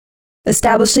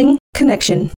Establishing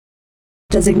connection.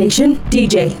 Designation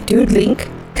DJ Dude Link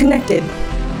connected.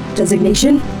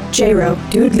 Designation J-Ro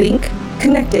Dude Link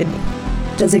connected.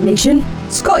 Designation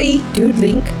Scotty Dude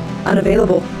Link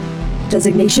unavailable.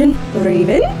 Designation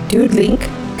Raven Dude Link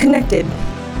connected.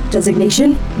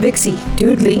 Designation Vixie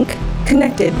Dude Link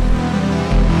connected.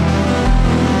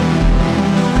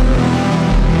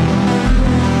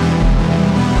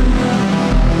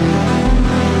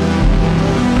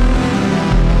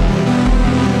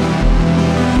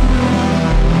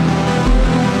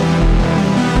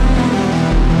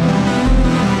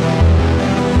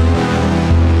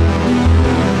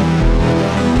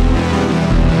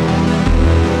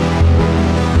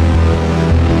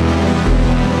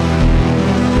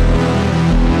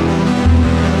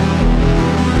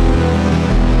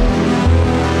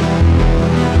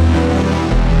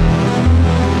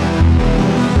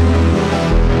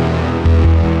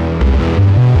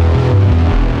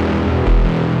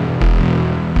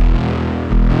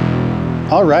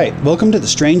 All right, welcome to the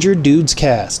Stranger Dudes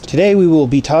Cast. Today we will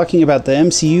be talking about the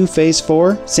MCU Phase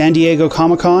 4, San Diego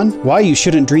Comic-Con, Why You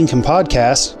Shouldn't Drink in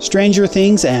Podcasts, Stranger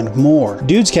Things, and more.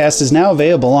 Dudes Cast is now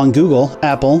available on Google,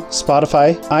 Apple,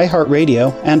 Spotify,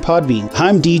 iHeartRadio, and Podbean.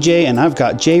 I'm DJ and I've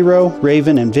got J-Ro,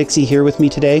 Raven, and Vixie here with me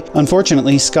today.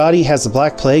 Unfortunately, Scotty has the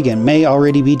Black Plague and may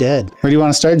already be dead. Where do you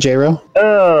want to start, J-Ro?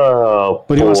 Oh,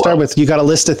 what do you want to start with? You got a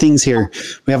list of things here.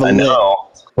 We have a list.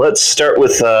 Let's start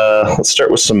with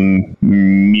some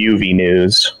movie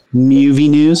news. Movie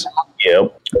news?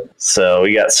 Yep. So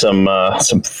we got some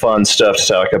fun stuff to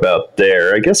talk about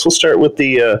there. I guess we'll start with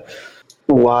the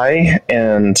why,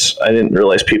 and I didn't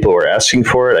realize people were asking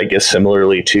for it. I guess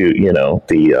similarly to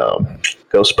the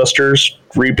Ghostbusters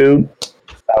reboot.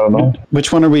 I don't know.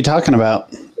 Which one are we talking about?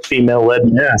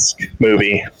 Female-led Mask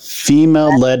movie.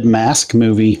 Female-led Mask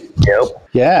movie. Yep.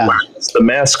 Yeah. It's the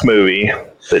Mask movie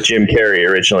that Jim Carrey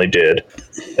originally did,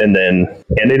 and then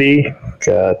Kennedy,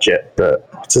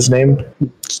 what's his name?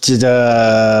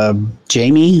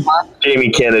 Jamie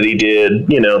Kennedy did,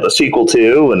 the sequel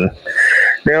to, and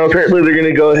now apparently they're going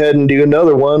to go ahead and do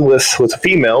another one with a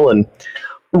female. And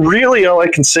really, all I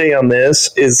can say on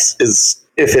this is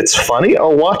if it's funny,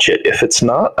 I'll watch it. If it's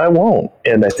not, I won't.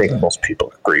 And I think most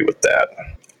people agree with that.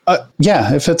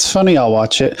 Yeah, if it's funny, I'll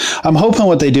watch it. I'm hoping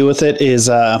what they do with it is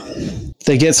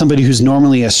they get somebody who's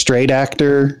normally a straight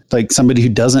actor, like somebody who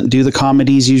doesn't do the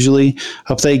comedies usually.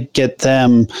 Hope they get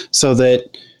them so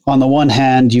that on the one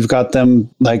hand, you've got them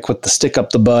like with the stick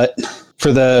up the butt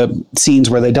for the scenes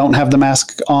where they don't have the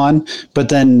mask on, but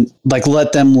then like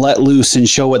let them let loose and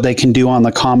show what they can do on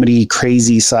the comedy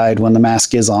crazy side when the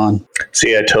mask is on.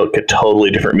 See, I took a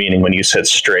totally different meaning when you said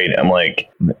straight. I'm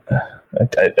like...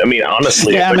 I mean,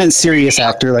 honestly, yeah, I meant serious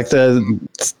actor. Like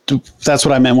that's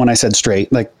what I meant when I said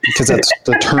straight. Like because that's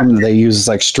the term that they use. Is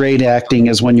like straight acting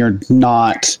is when you're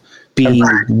not being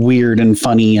weird and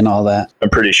funny and all that. I'm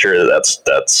pretty sure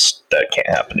that can't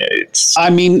happen.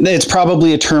 It's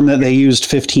probably a term that they used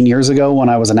 15 years ago when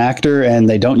I was an actor, and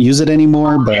they don't use it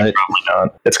anymore. But probably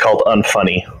not. It's called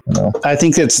unfunny. I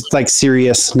think it's like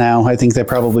serious now. I think they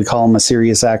probably call him a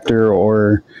serious actor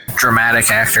or dramatic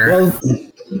actor. Well,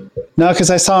 no,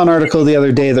 because I saw an article the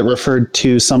other day that referred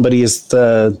to somebody as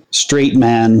the straight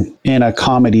man in a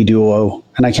comedy duo,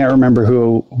 and I can't remember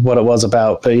what it was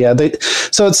about. But yeah,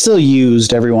 so it's still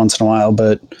used every once in a while,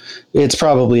 but it's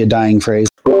probably a dying phrase.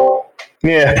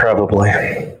 Yeah, probably.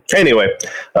 Anyway,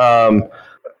 I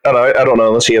don't know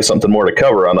unless you have something more to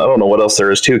cover on. I don't know what else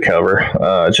there is to cover,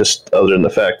 just other than the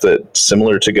fact that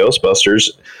similar to Ghostbusters,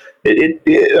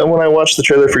 when I watched the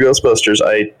trailer for Ghostbusters,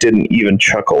 I didn't even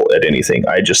chuckle at anything.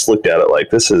 I just looked at it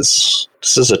like this is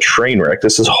a train wreck.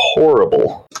 This is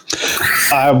horrible.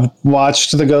 I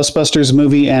watched the Ghostbusters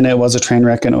movie and it was a train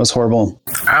wreck and it was horrible.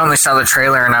 I only saw the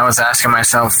trailer and I was asking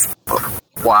myself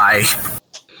why.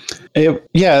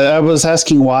 I was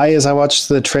asking why as I watched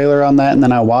the trailer on that, and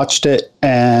then I watched it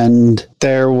and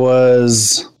there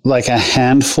was like a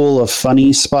handful of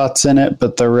funny spots in it,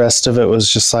 but the rest of it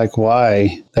was just like,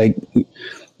 why? Like,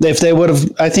 if they would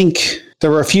have, I think there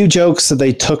were a few jokes that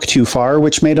they took too far,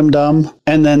 which made them dumb.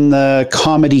 And then the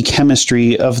comedy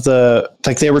chemistry of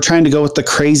they were trying to go with the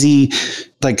crazy,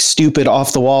 like stupid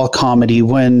off the wall comedy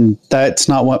when that's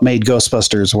not what made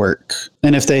Ghostbusters work.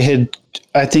 And if they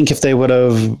would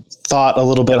have thought a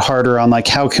little bit harder on like,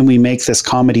 how can we make this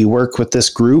comedy work with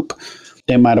this group?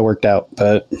 It might have worked out,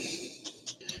 but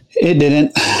it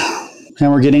didn't.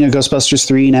 And we're getting a Ghostbusters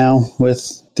 3 now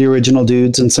with the original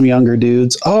dudes and some younger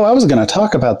dudes. Oh, I was going to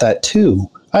talk about that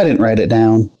too. I didn't write it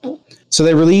down. So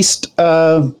they released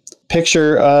a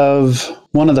picture of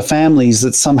one of the families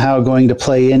that's somehow going to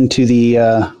play into the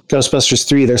Ghostbusters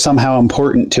 3. They're somehow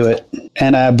important to it.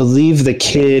 And I believe the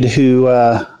kid who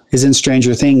is in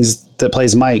Stranger Things that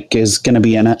plays Mike is going to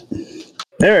be in it.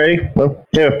 All right. Well,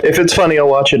 yeah. If it's funny, I'll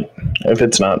watch it. If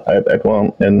it's not, I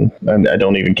won't. And I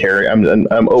don't even care.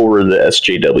 I'm over the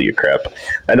SJW crap.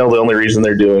 I know the only reason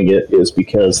they're doing it is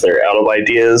because they're out of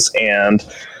ideas and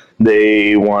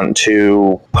they want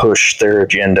to push their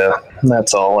agenda.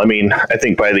 That's all. I mean, I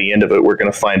think by the end of it, we're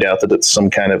going to find out that it's some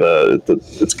kind of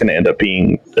it's going to end up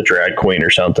being a drag queen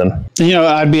or something.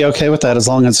 I'd be okay with that as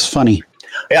long as it's funny.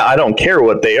 Yeah, I don't care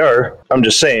what they are. I'm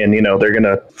just saying, they're going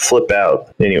to flip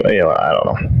out. Anyway, I don't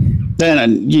know. Then,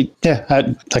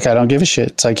 I don't give a shit.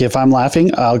 It's like, if I'm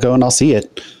laughing, I'll go and I'll see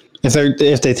it.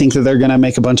 If they think that they're going to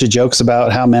make a bunch of jokes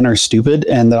about how men are stupid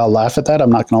and that I'll laugh at that, I'm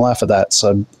not going to laugh at that.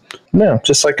 So no,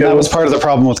 just like that was part of the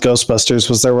problem with Ghostbusters,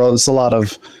 was there was a lot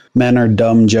of men are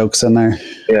dumb jokes in there.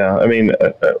 Yeah, I mean,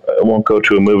 I won't go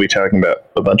to a movie talking about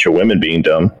a bunch of women being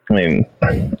dumb. I mean,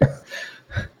 I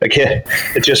can't.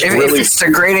 It just if it's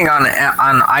degrading on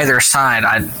either side,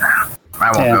 I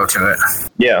won't go to it.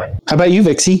 Yeah. How about you,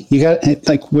 Vixie? You got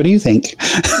what do you think?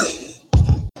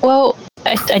 Well,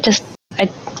 I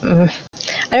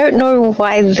don't know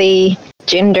why the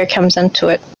gender comes into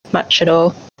it much at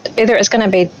all. Either it's going to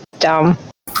be dumb.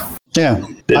 Yeah.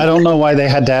 I don't know why they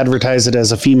had to advertise it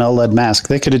as a female-led mask.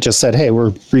 They could have just said, hey,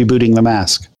 we're rebooting the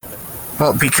mask.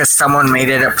 Well, because someone made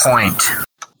it a point.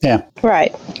 Yeah.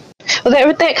 Right.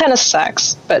 Well, that kind of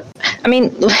sucks. But, I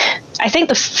mean, I think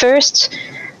the first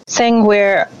thing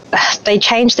where they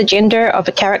changed the gender of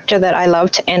a character that I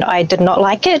loved and I did not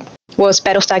like it was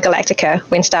Battlestar Galactica,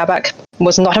 when Starbuck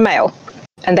was not a male.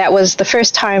 And that was the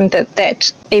first time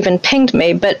that even pinged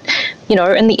me. But,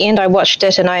 in the end, I watched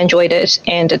it and I enjoyed it,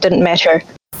 and it didn't matter.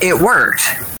 It worked.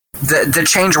 The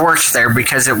change worked there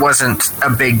because it wasn't a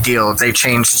big deal. They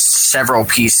changed several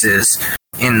pieces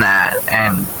in that,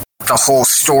 and the whole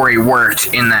story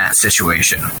worked in that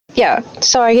situation. Yeah,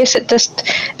 so I guess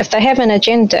if they have an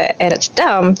agenda and it's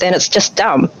dumb, then it's just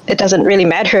dumb. It doesn't really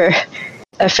matter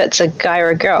if it's a guy or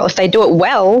a girl. If they do it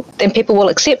well, then people will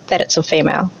accept that it's a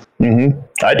female. Mm-hmm.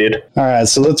 I did. All right,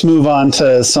 so let's move on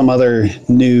to some other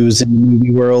news in the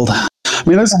movie world. I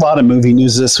mean, there's a lot of movie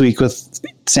news this week with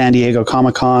San Diego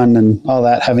Comic-Con and all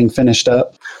that having finished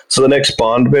up. So the next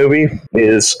Bond movie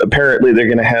is apparently they're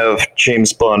going to have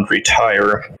James Bond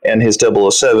retire, and his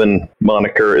 007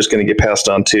 moniker is going to get passed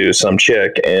on to some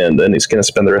chick, and then he's going to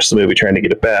spend the rest of the movie trying to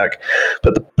get it back.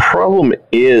 But the problem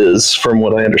is, from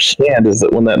what I understand, is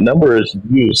that when that number is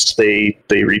used, they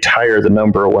retire the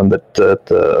number when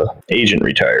the agent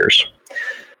retires.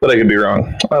 But I could be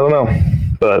wrong. I don't know.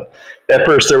 But at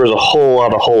first there was a whole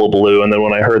lot of hullabaloo, and then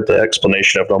when I heard the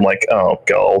explanation of it, I'm like, oh,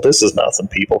 God, this is nothing,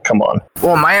 people. Come on.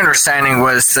 Well, my understanding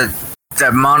was that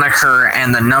the moniker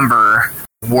and the number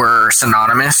were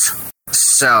synonymous.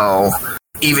 So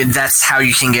even that's how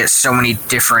you can get so many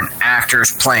different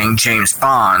actors playing James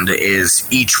Bond, is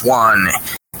each one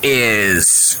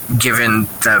is given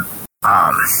the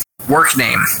work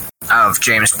name of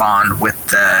James Bond with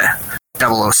the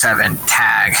 007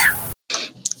 tag.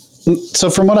 So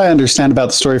from what I understand about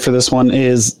the story for this one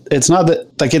is it's not that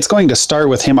it's going to start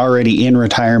with him already in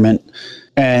retirement,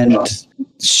 and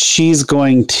she's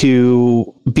going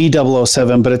to be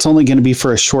 007, but it's only going to be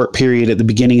for a short period at the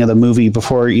beginning of the movie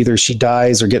before either she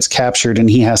dies or gets captured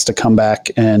and he has to come back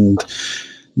and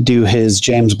do his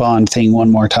James Bond thing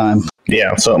one more time.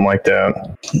 Yeah, something like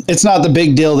that. It's not the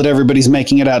big deal that everybody's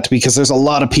making it out to be, because there's a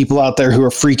lot of people out there who are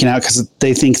freaking out because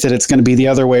they think that it's going to be the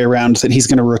other way around, that he's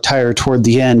going to retire toward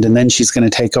the end and then she's going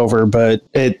to take over. But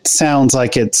it sounds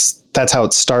like that's how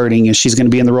it's starting, is she's going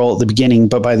to be in the role at the beginning,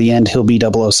 but by the end he'll be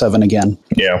 007 again.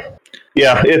 Yeah.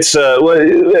 Yeah, it's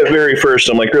at very first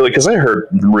I'm like, really? Because I heard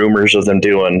rumors of them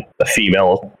doing a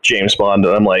female James Bond,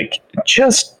 and I'm like,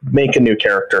 just make a new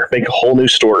character, make a whole new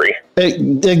story.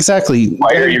 Exactly.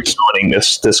 Why are you ruining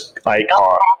this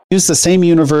icon? Use the same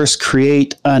universe,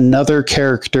 create another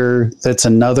character that's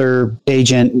another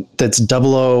agent that's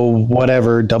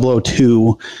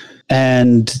 002,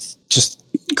 and just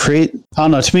create. I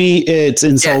don't know. To me, it's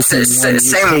insulting when you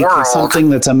take something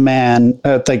that's a man,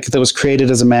 that was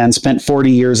created as a man, spent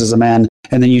 40 years as a man,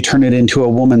 and then you turn it into a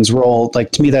woman's role.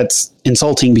 Like, to me, that's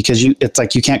insulting, because it's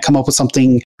like you can't come up with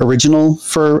something original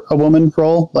for a woman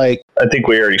role. Like, I think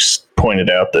we already pointed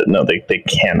out that no, they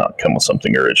cannot come with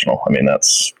something original. I mean,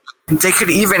 that's. They could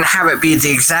even have it be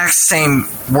the exact same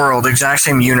world, exact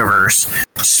same universe,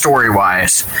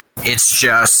 story-wise. It's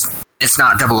just, it's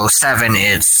not 007,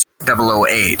 it's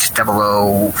 008,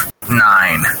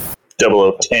 009.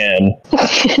 0010,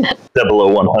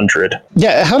 00100.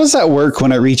 Yeah, how does that work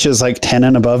when it reaches like 10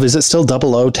 and above? Is it still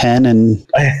 0010? And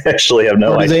I actually have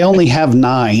no or do idea. they only have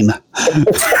 9?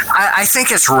 I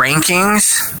think it's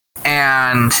rankings,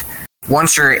 and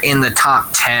once you're in the top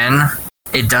 10,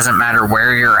 it doesn't matter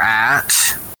where you're at,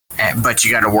 but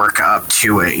you got to work up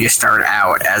to it. You start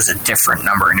out as a different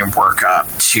number and you work up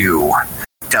to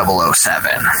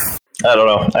 007. I don't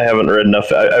know. I haven't read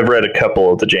enough. I've read a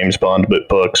couple of the James Bond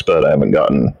books, but I haven't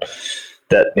gotten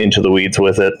that into the weeds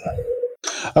with it.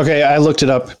 Okay, I looked it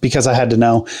up because I had to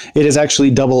know. It is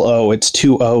actually 00. It's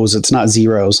 2 O's. It's not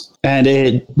zeros. And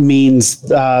it means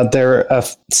they're a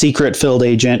secret field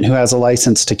agent who has a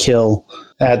license to kill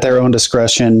at their own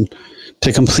discretion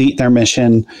to complete their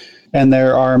mission. And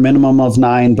there are a minimum of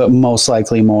 9, but most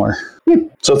likely more.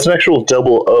 So it's an actual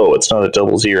 00. It's not a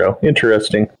 00.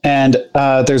 Interesting. And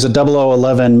there's a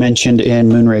 0011 mentioned in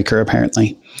Moonraker,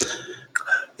 apparently.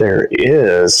 There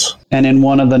is. And in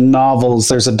one of the novels,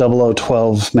 there's a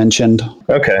 0012 mentioned.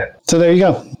 Okay. So there you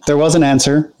go. There was an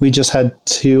answer. We just had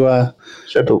to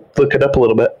Just had to look it up a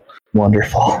little bit.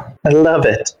 Wonderful. I love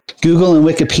it. Google and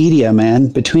Wikipedia, man.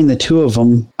 Between the two of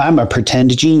them, I'm a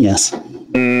pretend genius.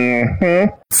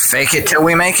 Mm-hmm. Fake it till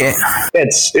we make it.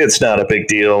 It's not a big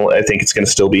deal. I think it's going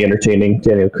to still be entertaining.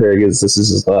 Daniel Craig this is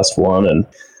his last one, and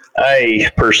I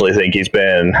personally think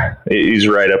he's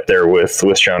right up there with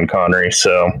Sean Connery.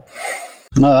 So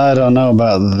I don't know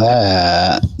about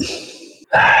that.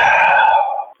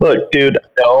 look, dude,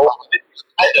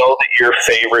 I know that your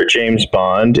favorite James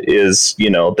Bond is,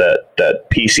 that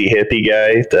PC hippie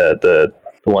guy, the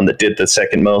one that did the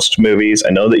second most movies.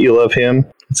 I know that you love him.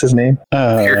 What's his name?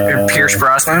 Pierce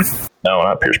Brosnan? No,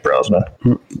 not Pierce Brosnan.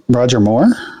 Roger Moore?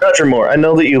 Roger Moore. I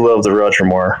know that you love the Roger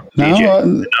Moore.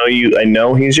 No, I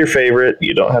know he's your favorite.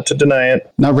 You don't have to deny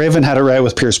it. No, Raven had it right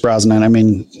with Pierce Brosnan. I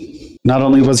mean, not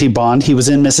only was he Bond, he was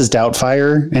in Mrs.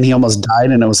 Doubtfire, and he almost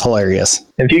died, and it was hilarious.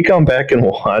 Have you gone back and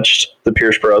watched the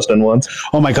Pierce Brosnan ones?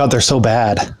 Oh my God, they're so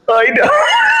bad. I know.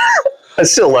 I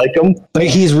still like him. Like,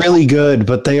 he's really good,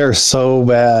 but they are so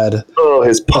bad. Oh,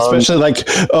 his puns. Especially like,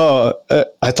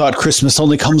 I thought Christmas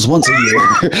only comes once a year.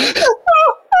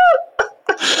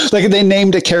 Like, they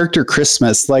named a character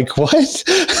Christmas. Like, what?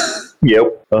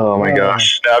 Yep. Oh my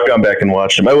gosh. I've gone back and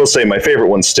watched them. I will say my favorite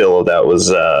one still of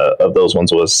those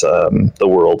ones was The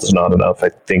World Is Not Enough. I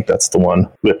think that's the one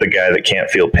with the guy that can't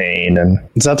feel pain. And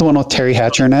Is that the one with Terry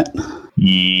Hatcher in it?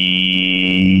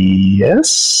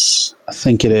 Yes. I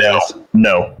think it is.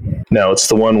 No, it's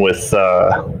the one with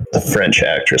the French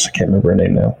actress. I can't remember her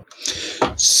name now.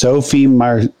 Sophie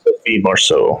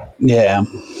Marceau. Yeah.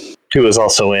 Who was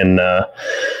also in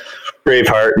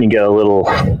Braveheart, and you get a little...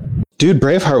 Dude,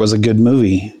 Braveheart was a good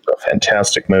movie. A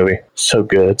fantastic movie. So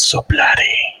good, so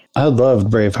bloody. I loved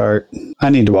Braveheart. I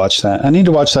need to watch that. I need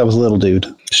to watch that with little dude.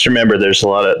 Just remember, there's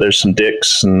some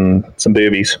dicks and some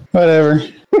boobies. Whatever.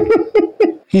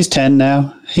 He's 10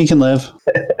 now. He can live.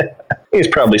 He's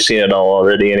probably seen it all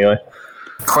already anyway.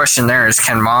 Question there is,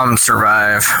 can mom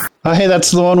survive? Oh, hey, that's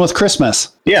the one with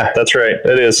Christmas. Yeah, that's right.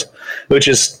 It is. Which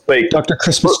is like Dr.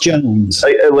 Christmas Jones.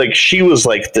 She was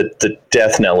like the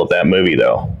death knell of that movie,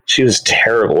 though. She was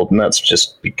terrible, and that's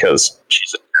just because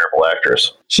she's a terrible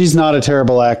actress. She's not a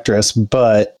terrible actress,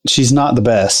 but she's not the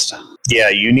best. Yeah,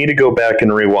 you need to go back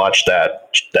and rewatch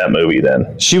that movie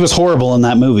then. She was horrible in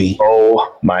that movie.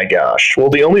 Oh my gosh. Well,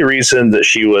 the only reason that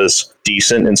she was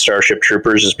decent in Starship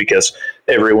Troopers is because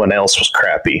everyone else was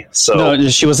crappy. So No,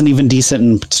 she wasn't even decent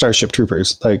in Starship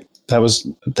Troopers. Like,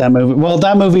 that movie. Well,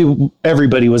 that movie,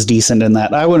 everybody was decent in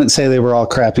that. I wouldn't say they were all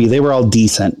crappy. They were all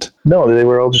decent. No, they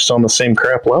were all just on the same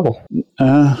crap level.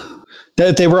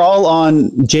 They were all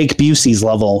on Jake Busey's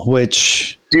level,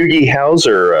 which... Doogie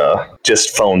Howser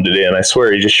just phoned it in. I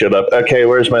swear he just showed up. Okay,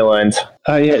 where's my lines?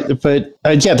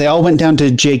 They all went down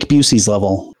to Jake Busey's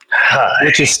level,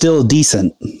 which is still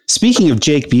decent. Speaking of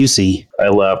Jake Busey... I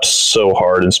laughed so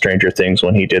hard in Stranger Things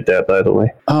when he did that, by the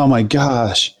way. Oh my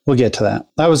gosh. We'll get to that.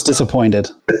 I was disappointed.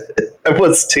 I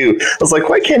was too. I was like,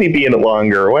 why can't he be in it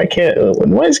longer? Why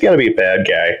is he got to be a bad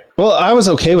guy? Well, I was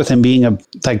okay with him being a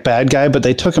bad guy, but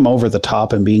they took him over the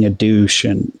top and being a douche.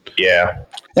 Yeah.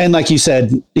 And like you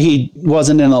said, he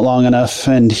wasn't in it long enough,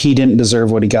 and he didn't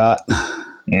deserve what he got.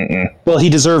 Mm-mm. Well, he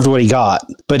deserved what he got,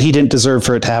 but he didn't deserve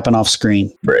for it to happen off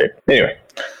screen. Right. Anyway.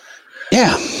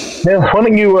 Yeah. Now, why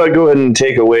don't you go ahead and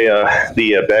take away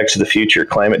the Back to the Future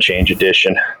Climate Change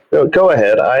Edition? Go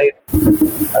ahead.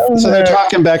 So they're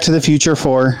talking Back to the Future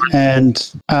 4,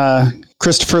 and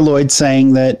Christopher Lloyd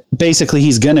saying that basically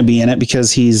he's going to be in it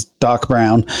because he's Doc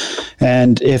Brown.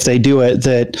 And if they do it,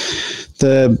 that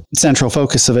the central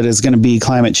focus of it is going to be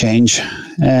climate change.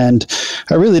 And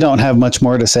I really don't have much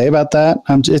more to say about that.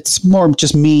 It's more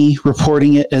just me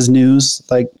reporting it as news.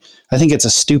 Like, I think it's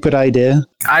a stupid idea.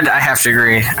 I have to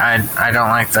agree. I don't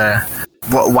like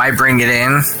why bring it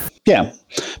in? Yeah.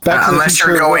 Unless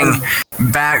you're going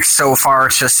back so far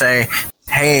to say,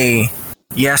 hey,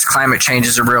 yes, climate change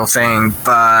is a real thing,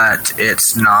 but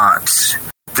it's not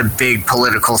the big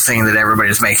political thing that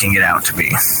everybody's making it out to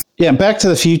be. Yeah, Back to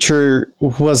the Future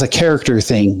was a character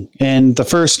thing. And the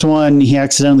first one, he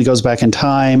accidentally goes back in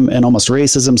time and almost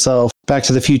erases himself. Back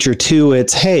to the Future 2,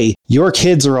 it's, hey, your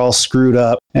kids are all screwed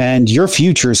up and your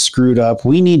future's screwed up.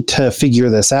 We need to figure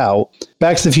this out.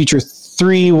 Back to the Future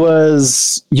 3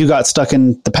 was you got stuck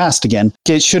in the past again.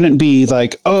 It shouldn't be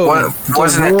like,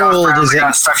 wasn't it Doc Brown that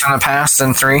got stuck in the past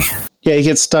in 3? Yeah, he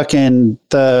gets stuck in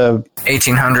the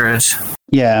 1800s.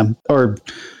 Yeah, or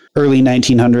early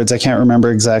 1900s. I can't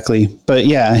remember exactly. But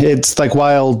yeah, it's like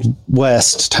Wild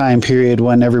West time period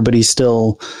when everybody's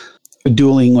still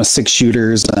dueling with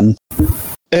 6-shooters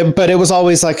but it was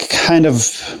always like kind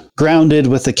of grounded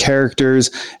with the characters,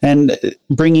 and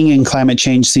bringing in climate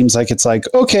change seems like it's like,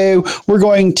 okay, we're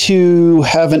going to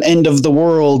have an end of the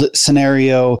world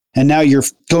scenario. And now you're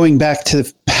going back to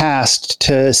the past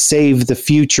to save the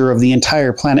future of the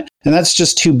entire planet. And that's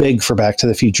just too big for Back to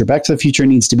the Future. Back to the Future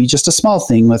needs to be just a small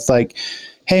thing with like,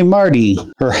 hey, Marty,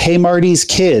 or hey, Marty's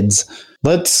kids,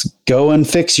 let's go and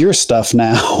fix your stuff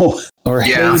now. Or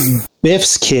hey,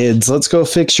 Biff's kids, let's go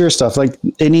fix your stuff. Like,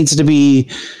 it needs to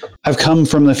be, I've come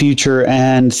from the future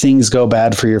and things go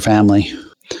bad for your family.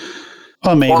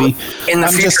 Oh, maybe. Well, in the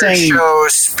future, it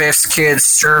shows Biff's kids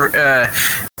serve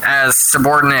as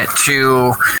subordinate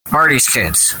to Marty's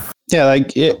kids. Yeah,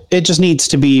 like it just needs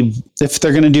to be, if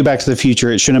they're going to do Back to the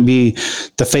Future, it shouldn't be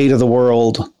the fate of the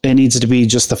world. It needs to be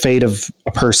just the fate of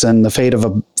a person, the fate of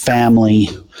a family.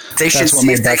 They should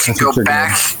see if they can go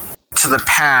back to the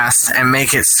past and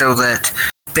make it so that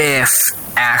Biff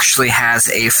actually has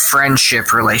a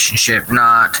friendship relationship,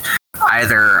 not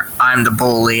either I'm the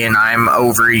bully and I'm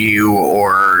over you,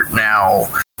 or now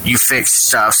you fix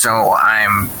stuff so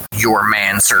I'm your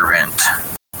manservant.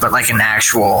 But like an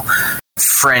actual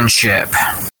friendship.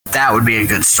 That would be a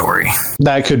good story.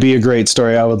 That could be a great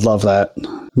story. I would love that.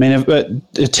 I mean,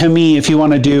 to me, if you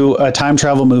want to do a time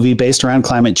travel movie based around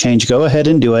climate change, go ahead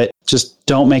and do it. Just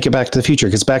don't make it Back to the Future,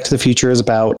 because Back to the Future is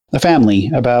about a family,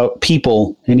 about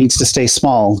people. It needs to stay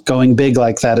small. Going big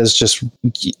like that is just,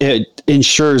 it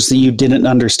ensures that you didn't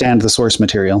understand the source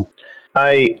material.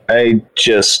 I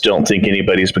just don't think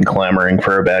anybody's been clamoring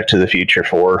for a Back to the Future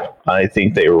 4. I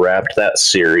think they wrapped that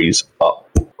series up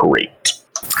great.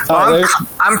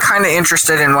 I'm kind of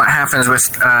interested in what happens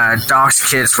with Doc's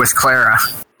kids with Clara.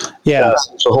 Yeah.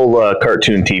 It's a whole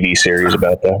cartoon TV series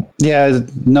about that. Yeah,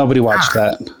 nobody watched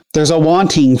that. There's a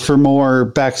wanting for more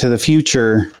Back to the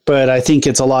Future, but I think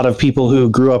it's a lot of people who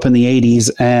grew up in the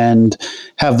 80s and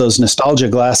have those nostalgia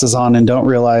glasses on and don't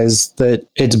realize that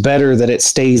it's better that it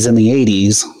stays in the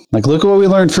 80s. Like, look at what we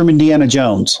learned from Indiana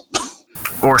Jones.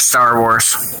 Or Star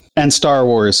Wars. And Star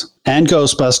Wars. And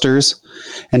Ghostbusters.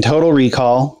 And Total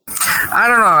Recall. I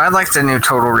don't know. I like the new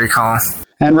Total Recall.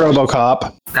 And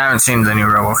RoboCop. I haven't seen the new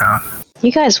RoboCop.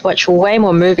 You guys watch way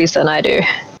more movies than I do.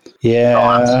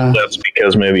 Yeah. That's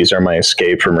because movies are my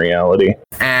escape from reality.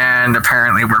 And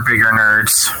apparently we're bigger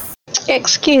nerds.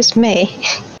 Excuse me.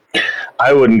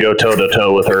 I wouldn't go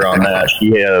toe-to-toe with her on that.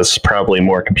 She has probably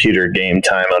more computer game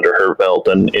time under her belt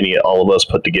than all of us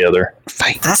put together.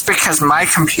 That's because my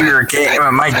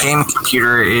game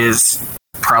computer is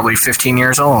probably 15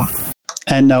 years old.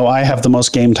 And no, I have the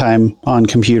most game time on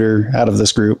computer out of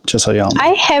this group, just so y'all know.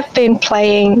 I have been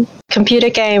playing computer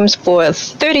games for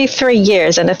 33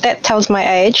 years, and if that tells my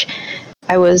age,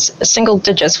 I was single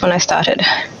digits when I started.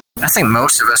 I think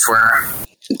most of us were.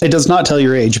 It does not tell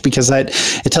your age, because it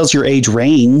tells your age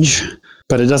range,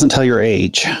 but it doesn't tell your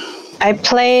age. I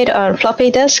played on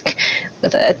floppy disk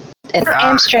with an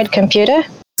Amstrad computer.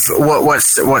 What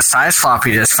size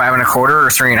floppy disk? 5 1/4 or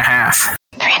 3 1/2?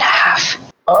 3 1/2.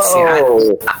 Oh.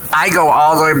 See, I go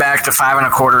all the way back to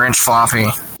 5 1/4 inch floppy.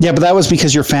 Yeah, but that was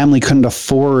because your family couldn't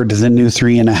afford the new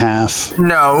 3 1/2.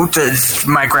 No,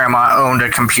 my grandma owned a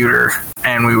computer,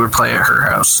 and we would play at her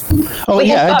house. Oh,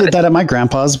 yeah, I did that at my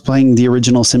grandpa's, playing the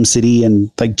original SimCity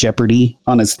and like Jeopardy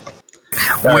on his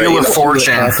Wheel of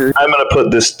Fortune. I'm gonna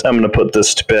put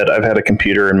this to bed. I've had a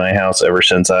computer in my house ever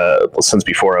since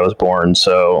before I was born.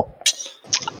 So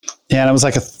Yeah, and it was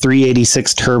like a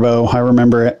 386 turbo. I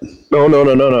remember it. No.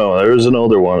 There was an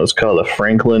older one. It was called a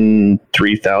Franklin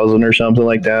 3000 or something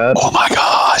like that. Oh my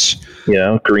gosh.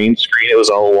 Green screen. It was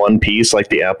all one piece like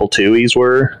the Apple IIs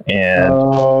were. And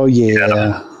oh,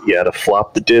 yeah. You had to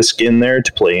flop the disc in there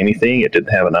to play anything. It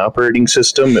didn't have an operating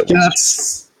system.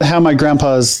 That's how my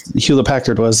grandpa's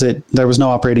Hewlett-Packard was. There was no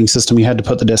operating system. You had to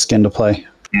put the disc into play.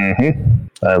 Mm-hmm.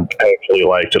 I actually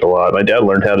liked it a lot. My dad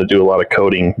learned how to do a lot of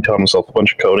coding. He taught himself a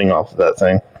bunch of coding off of that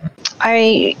thing.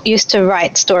 I used to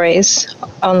write stories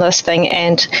on this thing,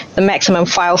 and the maximum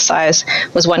file size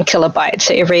was 1 kilobyte.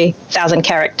 So every 1,000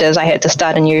 characters, I had to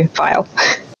start a new file.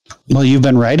 Well, you've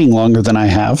been writing longer than I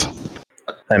have.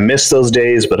 I miss those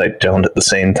days, but I don't at the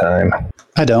same time.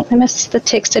 I don't. I miss the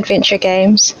text adventure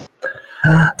games.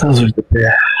 Those are the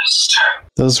best.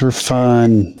 Those were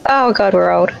fun. Oh, God,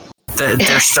 we're old.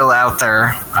 They're still out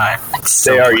there.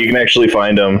 They are. You can actually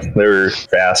find them. They're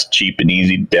fast, cheap, and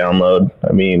easy to download.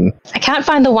 I mean, I can't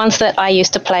find the ones that I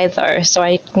used to play, though, so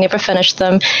I never finished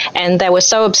them, and they were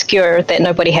so obscure that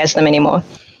nobody has them anymore.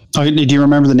 Oh, do you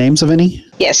remember the names of any?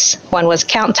 Yes, one was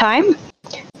Count Time.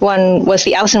 One was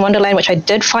the Alice in Wonderland, which I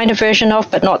did find a version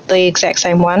of, but not the exact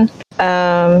same one.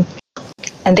 And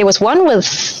there was one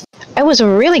with... It was a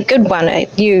really good one.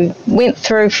 You went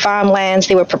through farmlands,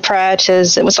 there were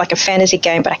proprietors. It was like a fantasy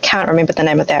game, but I can't remember the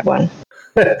name of that one.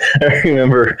 I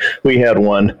remember we had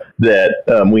one that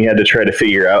we had to try to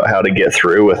figure out how to get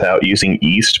through without using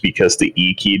East because the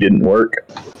E key didn't work.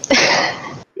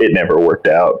 It never worked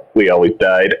out. We always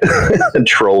died. A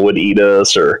troll would eat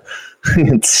us or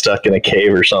get stuck in a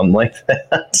cave or something like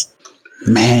that.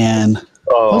 Man.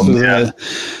 Oh, man.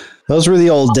 Those were the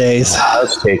old days.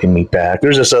 That's taking me back.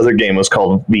 There's this other game. It was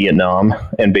called Vietnam,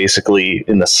 and basically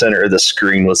in the center of the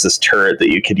screen was this turret that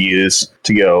you could use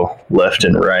to go left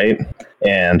and right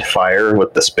and fire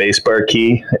with the spacebar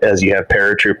key as you have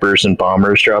paratroopers and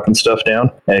bombers dropping stuff down.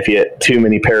 And if you had too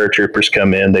many paratroopers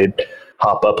come in, they'd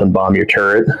hop up and bomb your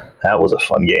turret. That was a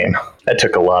fun game. I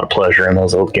took a lot of pleasure in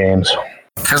those old games.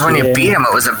 Because when you beat them,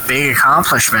 it was a big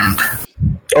accomplishment.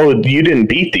 Oh, you didn't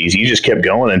beat these. You just kept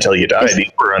going until you died.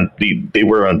 They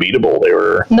were unbeatable. They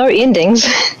were... No endings.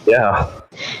 Yeah.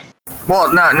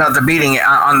 Well, no, the beating it,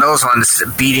 on those ones,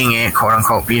 beating it, quote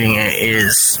unquote, beating it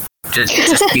is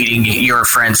just beating your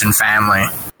friends and family.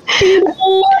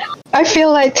 I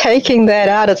feel like taking that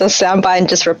out as a soundbite and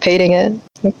just repeating it.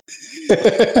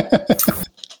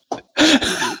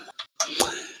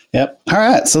 Yep. All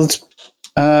right. So let's...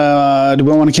 do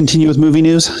we want to continue with movie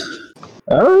news?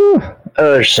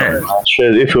 There's so much.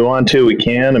 If we want to, we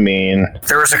can. I mean,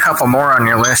 there was a couple more on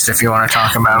your list if you want to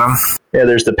talk about them. Yeah,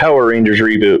 there's the Power Rangers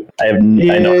reboot. I know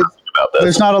nothing about that.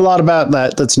 There's not a lot about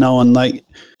that's known. Like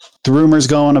the rumors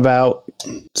going about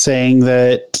saying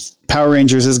that Power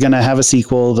Rangers is going to have a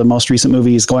sequel. The most recent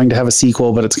movie is going to have a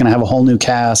sequel, but it's going to have a whole new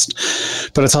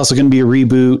cast. But it's also going to be a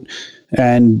reboot.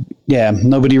 And yeah,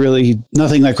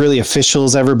 nothing like really official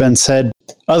has ever been said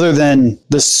other than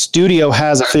the studio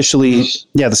has officially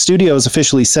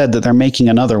said that they're making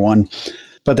another one,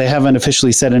 but they haven't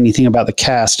officially said anything about the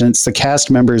cast. And it's the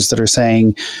cast members that are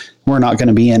saying we're not going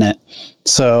to be in it.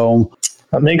 So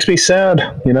that makes me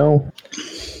sad, you know.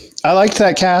 I liked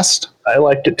that cast. I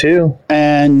liked it too.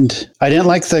 And I didn't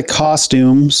like the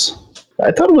costumes.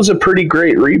 I thought it was a pretty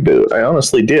great reboot. I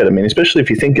honestly did. I mean, especially if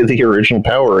you think of the original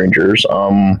Power Rangers,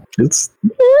 it's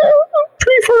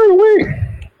pretty far away.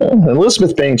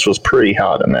 Elizabeth Banks was pretty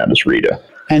hot in that as Rita.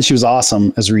 And she was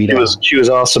awesome as Rita. She was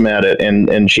awesome at it,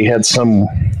 and she had some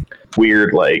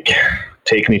weird, like,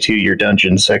 take me to your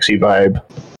dungeon sexy vibe.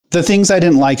 The things I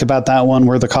didn't like about that one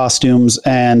were the costumes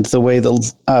and the way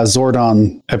that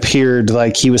Zordon appeared,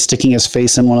 like he was sticking his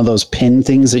face in one of those pin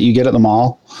things that you get at the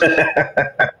mall.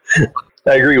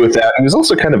 I agree with that. He was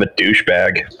also kind of a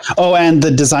douchebag. Oh, and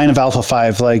the design of Alpha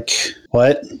 5, like,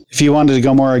 what? If you wanted to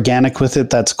go more organic with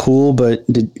it, that's cool, but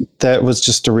that was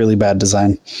just a really bad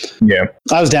design. Yeah.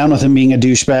 I was down with him being a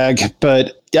douchebag,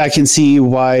 but I can see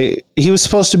why he was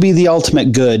supposed to be the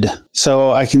ultimate good.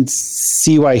 So I can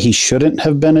see why he shouldn't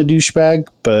have been a douchebag,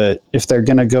 but if they're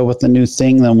going to go with the new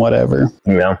thing, then whatever.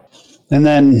 Yeah. And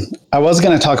then I was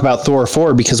going to talk about Thor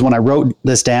 4 because when I wrote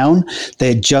this down, they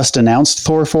had just announced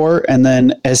Thor 4 and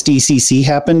then SDCC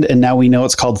happened and now we know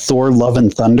it's called Thor Love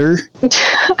and Thunder.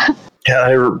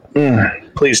 Yeah,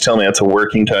 please tell me that's a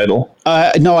working title.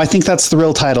 No, I think that's the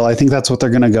real title. I think that's what they're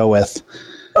going to go with.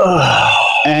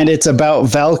 And it's about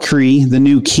Valkyrie, the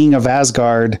new king of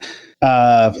Asgard,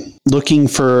 looking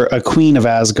for a queen of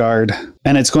Asgard.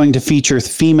 And it's going to feature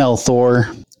female Thor,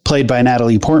 played by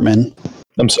Natalie Portman.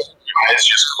 I'm sorry. It's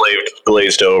just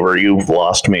glazed over. You've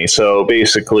lost me. So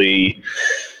basically,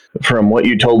 from what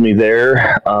you told me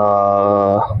there,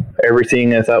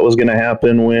 everything I thought was going to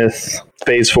happen with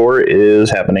Phase 4 is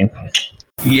happening.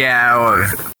 Yeah,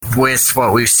 with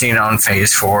what we've seen on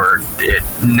Phase 4,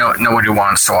 nobody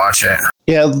wants to watch it.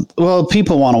 Yeah, well,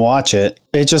 people want to watch it.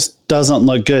 It just doesn't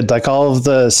look good. Like all of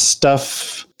the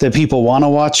stuff that people want to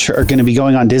watch are going to be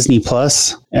going on Disney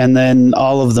Plus, and then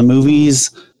all of the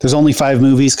movies. There's only 5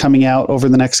 movies coming out over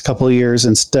the next couple of years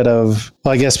instead of,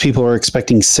 well, I guess people are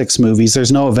expecting 6 movies.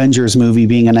 There's no Avengers movie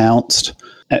being announced,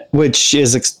 which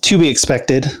is to be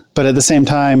expected. But at the same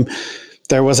time,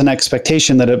 there was an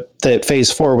expectation that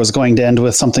Phase 4 was going to end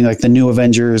with something like the New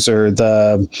Avengers or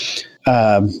the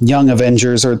Young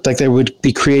Avengers, or like they would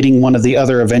be creating one of the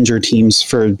other Avenger teams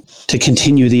to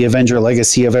continue the Avenger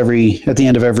legacy of at the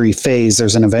end of every phase,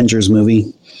 there's an Avengers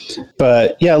movie.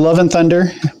 But yeah, Love and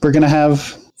Thunder, we're going to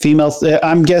have female.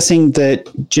 I'm guessing that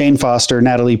Jane Foster,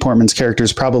 Natalie Portman's character,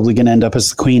 is probably going to end up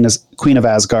as the Queen of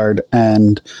Asgard,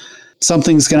 and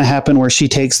something's going to happen where she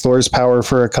takes Thor's power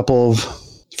for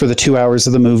the 2 hours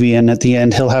of the movie, and at the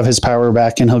end he'll have his power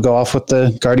back and he'll go off with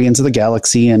the Guardians of the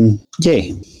Galaxy, and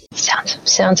yay.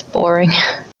 Sounds boring.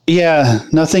 Yeah,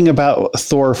 nothing about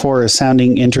Thor 4 is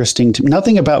sounding interesting to me.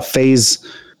 Nothing about Phase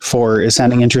 4 is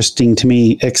sounding interesting to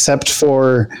me, except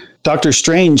for Doctor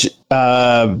Strange,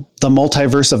 the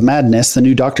Multiverse of Madness, the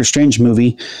new Doctor Strange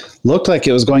movie, looked like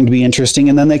it was going to be interesting,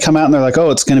 and then they come out and they're like,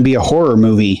 oh, it's going to be a horror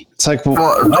movie. It's like,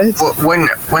 well,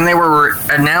 when they were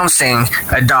announcing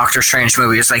a Doctor Strange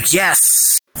movie, it's like,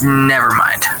 yes, never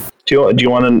mind. Do you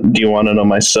want to know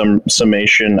my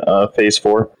summation of Phase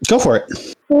 4? Go for it.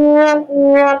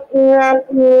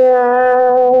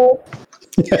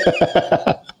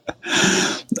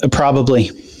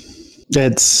 Probably.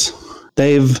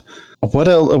 What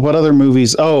other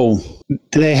movies? Oh,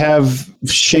 they have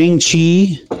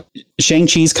Shang-Chi.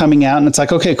 Shang-Chi's coming out, and it's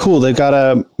like, okay, cool. They've got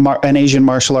an Asian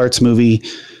martial arts movie.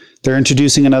 They're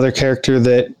introducing another character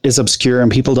that is obscure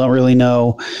and people don't really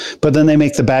know. But then they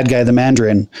make the bad guy the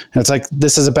Mandarin. And it's like,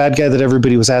 this is a bad guy that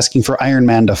everybody was asking for Iron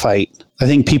Man to fight. I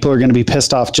think people are going to be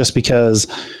pissed off just because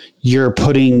you're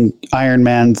putting Iron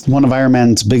Man, one of Iron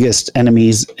Man's biggest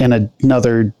enemies, in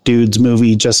another dude's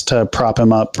movie just to prop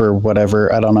him up or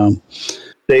whatever. I don't know.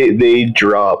 They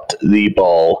dropped the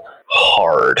ball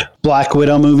hard. Black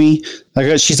Widow movie.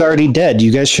 Like, she's already dead.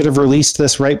 You guys should have released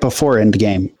this right before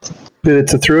Endgame. But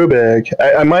it's a throwback.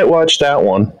 I might watch that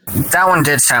one. That one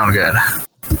did sound good.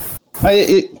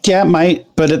 It might,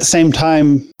 but at the same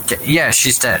time... Yeah,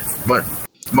 she's dead. But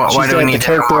why do we need the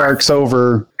character arc's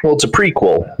over? Well, it's a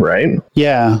prequel, right?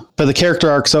 Yeah, but the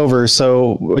character arc's over,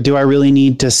 so do I really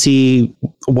need to see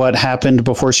what happened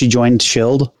before she joined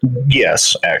S.H.I.E.L.D.?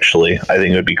 Yes, actually. I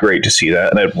think it would be great to see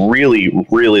that. And I'd really,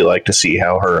 really like to see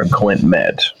how her and Clint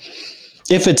met.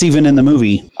 If it's even in the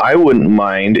movie. I wouldn't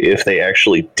mind if they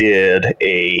actually did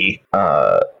a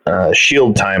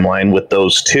S.H.I.E.L.D. timeline with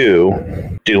those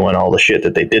two doing all the shit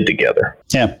that they did together.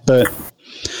 Yeah, but...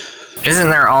 Isn't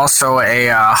there also a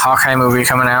Hawkeye movie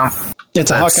coming out? It's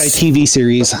a Hawkeye TV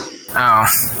series. Oh,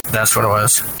 that's what it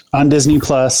was. On Disney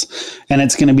Plus, and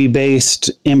it's going to be based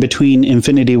in between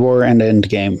Infinity War and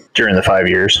Endgame. During the 5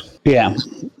 years? Yeah.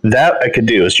 That I could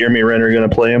do. Is Jeremy Renner going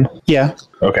to play him? Yeah.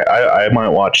 Okay, I might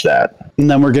watch that. And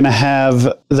then we're going to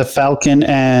have the Falcon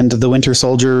and the Winter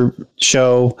Soldier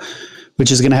show,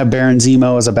 which is going to have Baron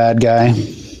Zemo as a bad guy.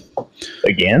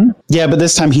 Again? Yeah, but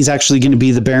this time he's actually going to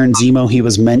be the Baron Zemo he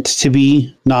was meant to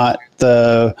be, not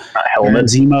the Baron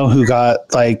Zemo who got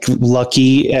like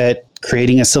lucky at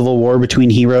creating a civil war between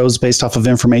heroes based off of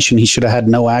information he should have had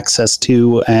no access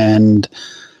to, and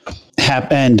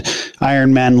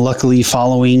Iron Man luckily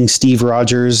following Steve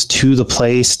Rogers to the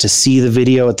place to see the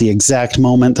video at the exact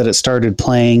moment that it started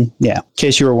playing. Yeah, in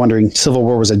case you were wondering, Civil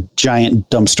War was a giant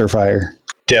dumpster fire.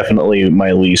 Definitely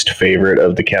my least favorite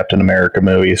of the Captain America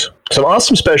movies. Some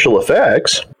awesome special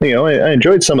effects. You know, I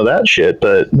enjoyed some of that shit,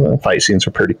 but fight scenes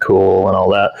were pretty cool and all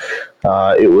that.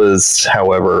 It was,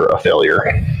 however, a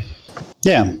failure.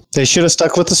 Yeah, they should have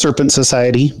stuck with the Serpent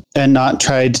Society and not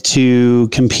tried to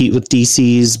compete with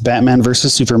DC's Batman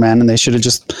versus Superman. And they should have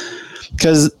just...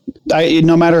 Because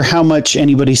no matter how much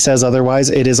anybody says otherwise,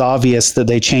 it is obvious that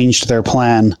they changed their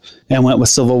plan and went with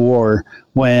Civil War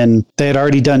when they had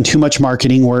already done too much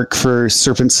marketing work for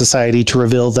Serpent Society to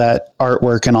reveal that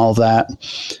artwork and all of that.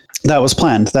 That was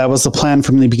planned. That was the plan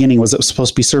from the beginning, was it was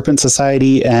supposed to be Serpent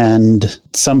Society, and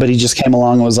somebody just came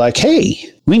along and was like, hey,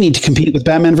 we need to compete with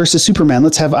Batman versus Superman.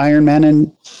 Let's have Iron Man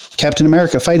and Captain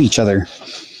America fight each other.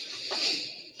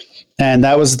 And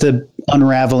that was the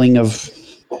unraveling of...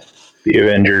 the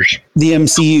Avengers. The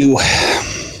MCU.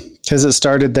 because it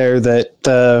started there that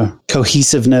the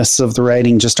cohesiveness of the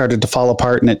writing just started to fall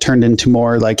apart, and it turned into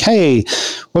more like, hey,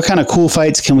 what kind of cool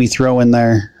fights can we throw in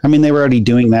there? I mean, they were already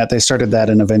doing that. They started that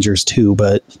in Avengers 2,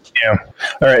 but... Yeah.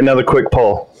 All right, another quick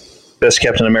poll. Best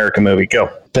Captain America movie, go.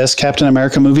 Best Captain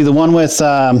America movie, the one with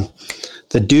the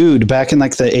dude back in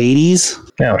like the 80s?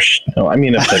 No, I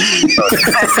mean... The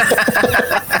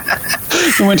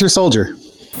Winter Soldier.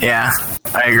 Yeah,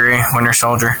 I agree. Winter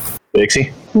Soldier.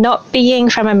 Dixie? Not being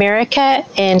from America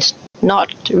and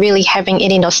not really having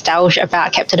any nostalgia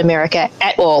about Captain America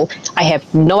at all. I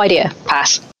have no idea.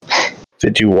 Pass.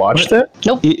 Did you watch that?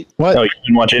 Nope. What? No, you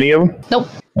didn't watch any of them? Nope.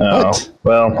 Oh, What?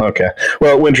 well, okay.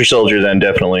 Well, Winter Soldier then,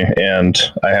 definitely. And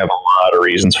I have a lot of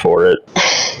reasons for it.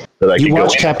 That I You could go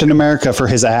watch into. Captain America for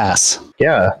his ass.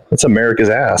 Yeah, that's America's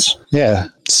ass. Yeah,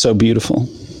 it's so beautiful.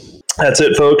 That's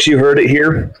it, folks. You heard it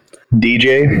here.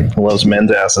 DJ loves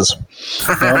men's asses.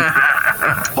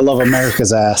 I love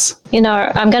America's ass. You know,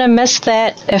 I'm gonna miss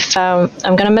that. If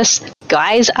I'm gonna miss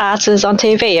guys' asses on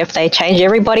TV if they change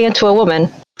everybody into a woman.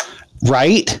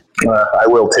 Right? I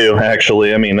will too,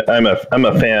 actually. I mean, I'm a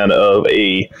fan of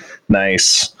a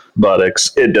nice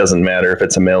buttocks. It doesn't matter if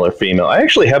it's a male or female. I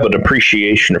actually have an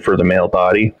appreciation for the male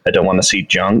body. I don't want to see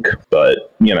junk,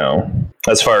 but you know,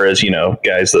 as far as, you know,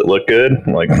 guys that look good,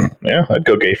 I'm like, yeah, I'd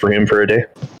go gay for him for a day.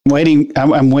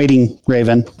 I'm waiting,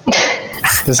 Raven.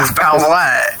 This is About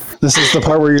what? This is the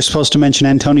part where you're supposed to mention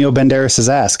Antonio Banderas'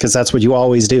 ass, because that's what you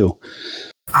always do.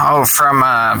 Oh, from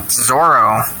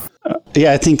Zorro.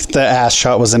 Yeah, I think the ass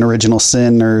shot was an Original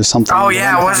Sin or something. Oh,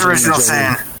 yeah, it was Original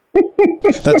Sin.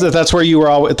 That's where you were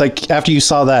always, like, after you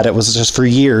saw that, it was just for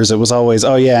years, it was always,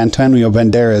 oh yeah, Antonio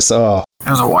Banderas, oh. It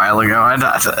was a while ago. I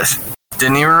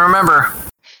didn't even remember.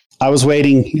 I was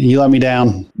waiting, you let me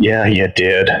down. Yeah, you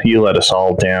did. You let us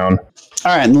all down.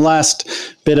 All right, and the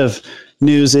last bit of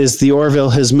news is the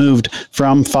Orville has moved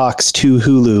from Fox to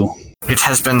Hulu. It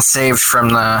has been saved from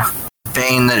the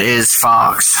bane that is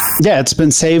Fox. Yeah, it's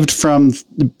been saved from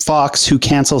Fox, who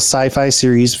cancels sci-fi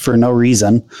series for no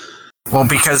reason. Well,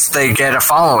 because they get a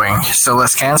following, so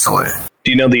let's cancel it. Do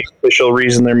you know the official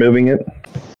reason they're moving it?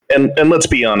 And let's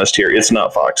be honest here, it's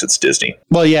not Fox, it's Disney.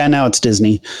 Well, yeah, now it's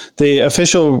Disney. The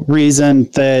official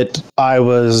reason that I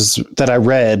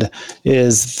read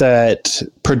is that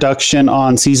production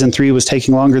on season 3 was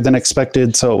taking longer than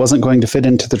expected, so it wasn't going to fit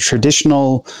into the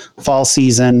traditional fall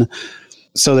season.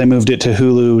 So they moved it to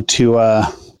Hulu to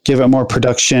give it more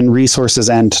production resources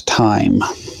and time.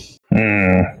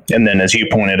 And then, as you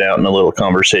pointed out in a little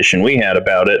conversation we had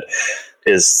about it,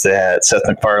 is that Seth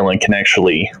MacFarlane can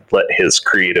actually let his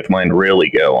creative mind really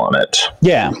go on it.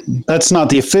 Yeah, that's not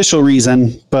the official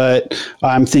reason, but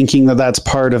I'm thinking that that's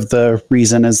part of the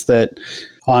reason, is that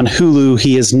on Hulu,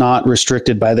 he is not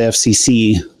restricted by the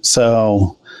FCC.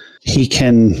 So he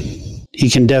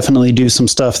can definitely do some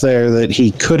stuff there that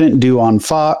he couldn't do on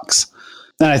Fox.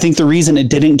 And I think the reason it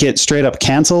didn't get straight up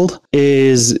canceled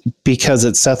is because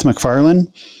it's Seth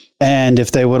MacFarlane. And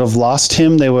if they would have lost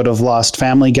him, they would have lost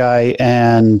Family Guy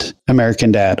and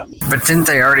American Dad. But didn't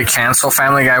they already cancel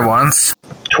Family Guy once?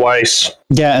 Twice.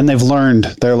 Yeah, and they've learned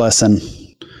their lesson.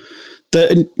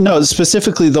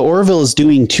 Specifically, the Orville is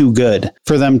doing too good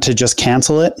for them to just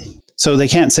cancel it. So they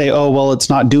can't say, oh, well, it's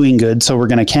not doing good, so we're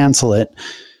going to cancel it.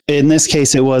 In this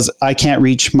case, it was, I can't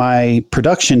reach my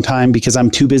production time because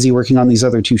I'm too busy working on these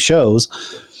other 2 shows.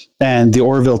 And the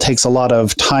Orville takes a lot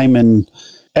of time and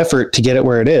effort to get it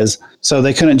where it is. So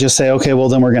they couldn't just say, okay, well,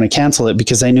 then we're going to cancel it,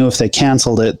 because they knew if they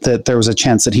canceled it, that there was a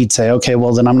chance that he'd say, okay,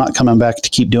 well, then I'm not coming back to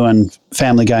keep doing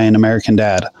Family Guy and American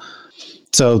Dad.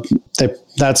 So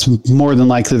that's more than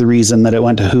likely the reason that it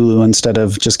went to Hulu instead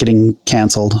of just getting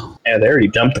canceled. Yeah, they already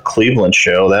dumped the Cleveland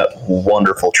show, that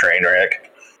wonderful train wreck.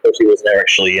 But he wasn't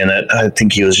actually in it. I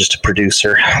think he was just a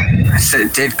producer. So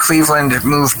did Cleveland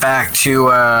move back to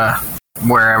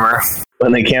wherever?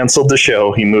 When they canceled the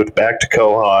show, he moved back to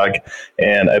Quahog,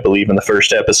 and I believe in the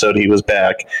first episode he was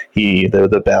back,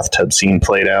 the bathtub scene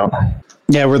played out.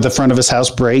 Yeah, where the front of his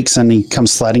house breaks and he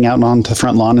comes sliding out onto the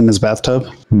front lawn in his bathtub.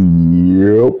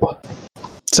 Yep.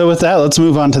 So with that, let's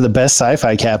move on to the best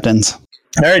sci-fi captains.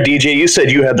 All right, DJ, you said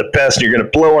you had the best, and you're going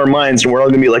to blow our minds, and we're all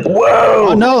going to be like, whoa!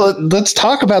 Oh, no, let's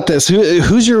talk about this.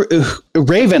 Who's your...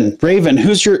 Raven,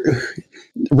 who's your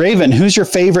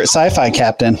favorite sci-fi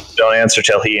captain? Don't answer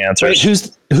till he answers.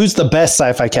 Wait, who's the best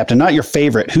sci-fi captain? Not your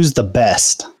favorite. Who's the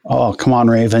best? Oh, come on,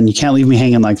 Raven. You can't leave me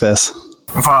hanging like this.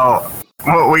 Well,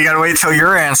 we got to wait till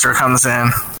your answer comes in.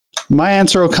 My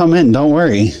answer will come in. Don't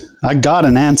worry. I got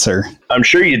an answer. I'm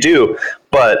sure you do,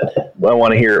 but I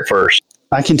want to hear it first.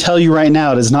 I can tell you right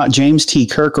now, it is not James T.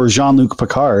 Kirk or Jean-Luc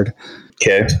Picard.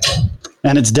 Okay.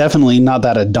 And it's definitely not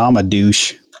that Adama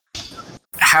douche.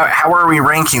 how are we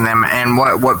ranking them, and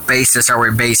what basis are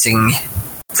we basing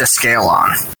the scale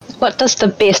on? What does the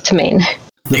best mean?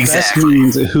 The best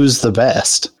means who's the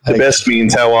best. The best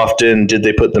means how often did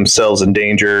they put themselves in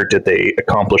danger? Did they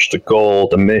accomplish the goal,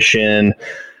 the mission?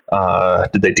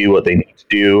 Did they do what they need to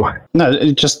do?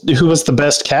 No, just who was the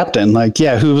best captain? Like,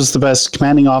 yeah, who was the best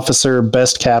commanding officer,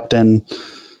 best captain?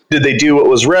 Did they do what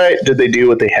was right? Did they do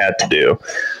what they had to do?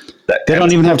 They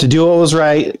don't even have to do what was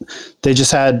right. They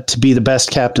just had to be the best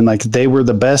captain. Like, they were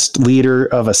the best leader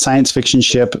of a science fiction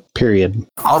ship, period.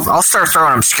 I'll start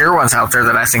throwing obscure ones out there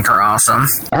that I think are awesome.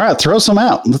 All right, throw some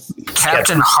out.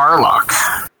 Captain Harlock.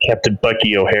 Captain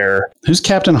Bucky O'Hare. Who's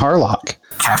Captain Harlock?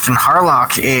 Captain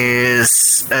Harlock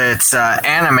it's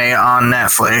anime on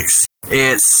Netflix.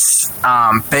 It's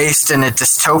based in a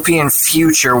dystopian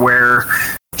future where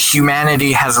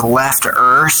humanity has left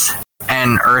Earth,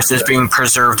 and Earth is being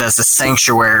preserved as a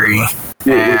sanctuary.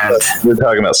 And we're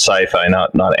talking about sci-fi,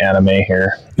 not anime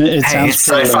here. It hey, sounds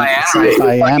sci-fi anime.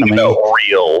 Sci-fi anime. No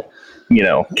real,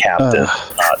 captain,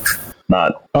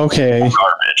 not okay.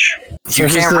 garbage.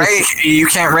 You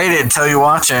can't rate it until you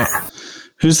watch it.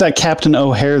 Who's that Captain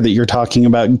O'Hare that you're talking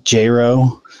about,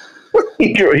 J-Ro?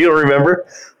 You don't remember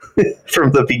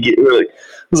from the beginning? Like,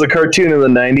 it was a cartoon in the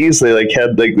 90s. They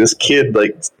had this kid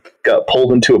got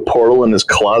pulled into a portal in his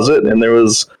closet, and there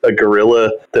was a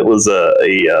gorilla that was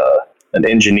an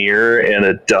engineer, and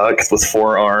a duck with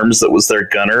 4 arms that was their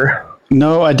gunner.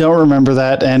 No, I don't remember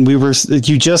that. And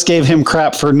you just gave him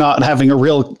crap for not having a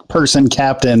real person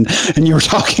captain, and you were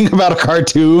talking about a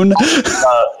cartoon.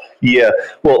 Yeah.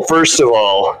 Well, first of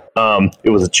all, it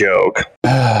was a joke.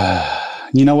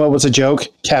 You know what was a joke?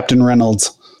 Captain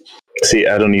Reynolds. See,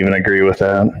 I don't even agree with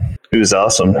that. He was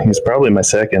awesome. He's probably my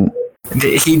second.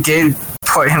 He did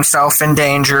put himself in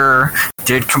danger,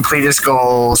 did complete his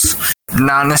goals,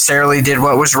 not necessarily did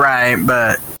what was right,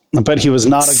 but he was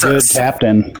not a good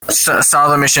captain. Saw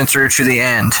the mission through to the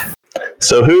end.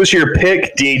 So who's your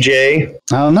pick, DJ?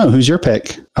 I don't know. Who's your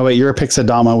pick? Oh, wait, your pick's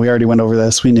Adama. We already went over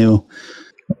this. We knew.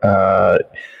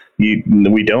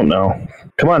 We don't know.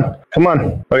 Come on.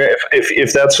 Okay,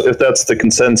 if that's the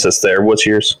consensus there, what's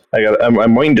yours?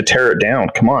 I'm waiting to tear it down.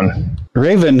 Come on,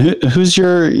 Raven. Who's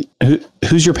your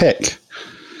pick?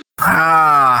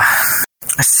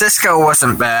 Cisco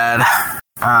wasn't bad,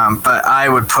 but I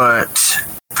would put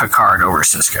Picard over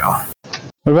Cisco.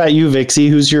 What about you, Vixie?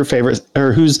 Who's your favorite,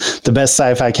 or who's the best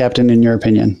sci-fi captain in your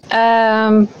opinion?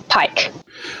 Pike.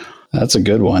 That's a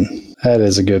good one. That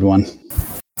is a good one.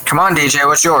 Come on, DJ,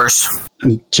 what's yours?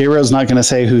 J-Ro's not going to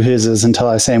say who his is until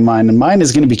I say mine. And mine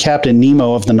is going to be Captain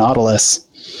Nemo of the Nautilus.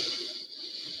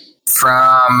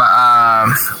 From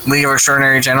League of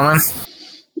Extraordinary Gentlemen?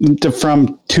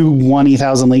 From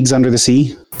 20,000 Leagues Under the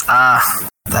Sea.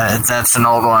 That's an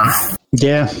old one.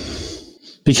 Yeah,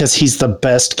 because he's the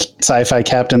best sci-fi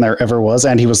captain there ever was,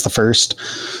 and he was the first.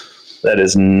 That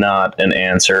is not an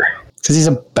answer. Because he's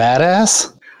a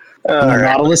badass. And the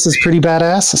Nautilus is pretty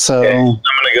badass, so... Okay. I'm going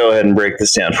to go ahead and break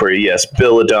this down for you. Yes,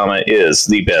 Bill Adama is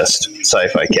the best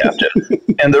sci-fi captain.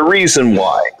 And the reason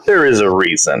why, there is a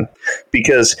reason.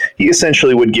 Because he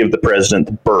essentially would give the president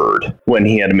the bird when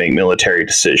he had to make military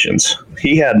decisions.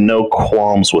 He had no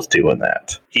qualms with doing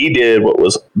that. He did what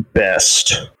was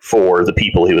best for the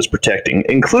people he was protecting,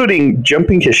 including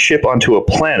jumping his ship onto a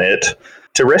planet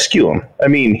to rescue them. I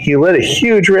mean, he led a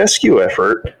huge rescue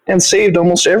effort and saved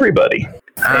almost everybody.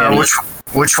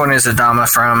 Which one is Adama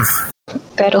from?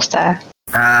 Battlestar.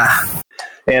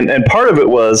 And part of it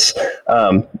was,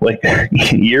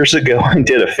 years ago, I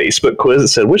did a Facebook quiz that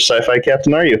said, which sci-fi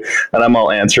captain are you? And I'm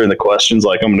all answering the questions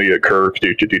like, I'm going to get Kirk,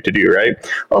 right?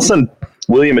 All of a sudden,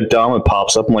 William Adama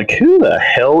pops up. I'm like, who the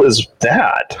hell is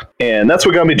that? And that's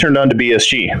what got me turned on to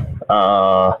BSG.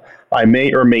 I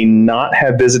may or may not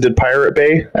have visited Pirate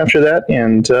Bay after that,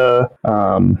 and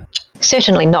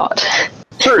certainly not.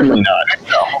 Certainly not.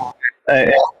 No.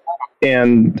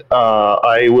 And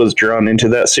I was drawn into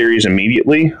that series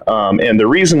immediately. And the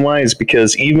reason why is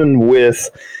because even with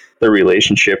the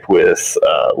relationship with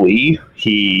Lee,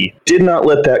 he did not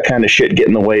let that kind of shit get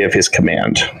in the way of his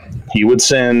command. He would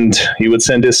send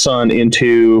his son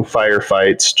into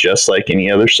firefights just like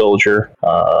any other soldier.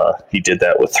 He did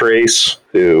that with Thrace,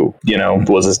 who,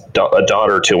 was a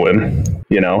daughter to him.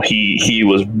 He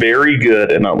was very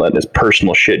good at not letting his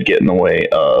personal shit get in the way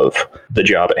of the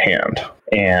job at hand.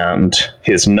 And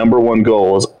his number one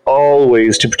goal was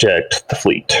always to protect the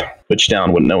fleet, which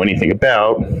Down wouldn't know anything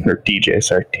about, or DJ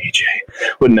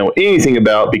wouldn't know anything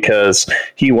about, because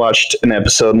he watched an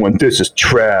episode and went, this is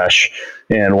trash,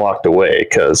 and walked away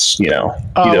because,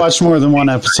 I watched more than one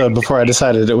episode before I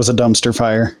decided it was a dumpster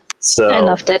fire. So I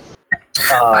loved it.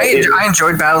 I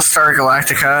enjoyed Battlestar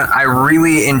Galactica. I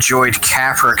really enjoyed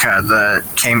Caprica that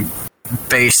came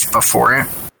based before it.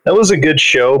 That was a good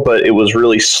show, but it was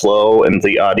really slow, and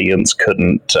the audience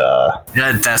couldn't.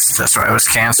 That's why it was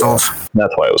canceled.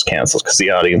 That's why it was canceled, because the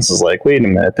audience is like, "Wait a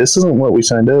minute, this isn't what we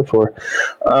signed up for."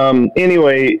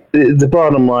 Anyway, the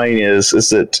bottom line is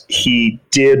that he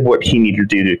did what he needed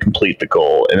to do to complete the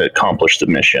goal and accomplish the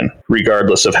mission,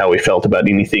 regardless of how he felt about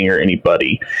anything or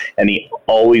anybody. And he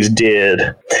always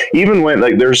did, even when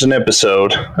there's an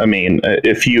episode. I mean,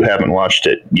 if you haven't watched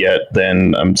it yet,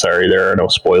 then I'm sorry, there are no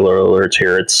spoiler alerts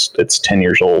here. It's 10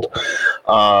 years old.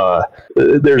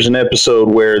 There's an episode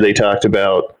where they talked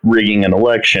about rigging an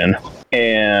election,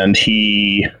 and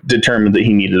he determined that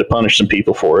he needed to punish some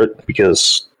people for it,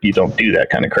 because you don't do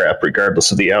that kind of crap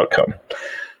regardless of the outcome.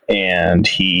 And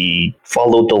he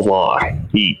followed the law.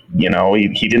 He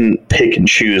didn't pick and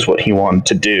choose what he wanted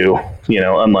to do.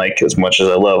 Unlike, as much as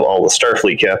I love all the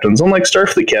Starfleet captains, unlike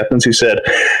Starfleet captains who said,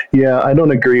 "Yeah, I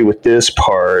don't agree with this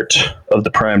part of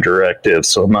the Prime Directive,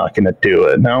 so I'm not going to do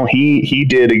it." No, he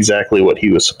did exactly what he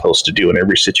was supposed to do in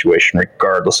every situation,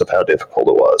 regardless of how difficult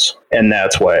it was. And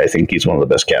that's why I think he's one of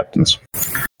the best captains.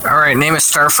 All right, name a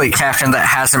Starfleet captain that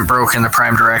hasn't broken the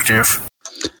Prime Directive.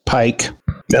 Pike.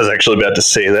 I was actually about to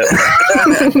say that.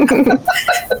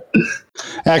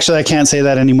 Actually, I can't say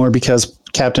that anymore because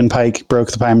Captain Pike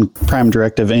broke the Prime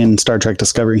Directive in Star Trek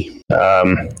Discovery.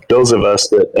 Those of us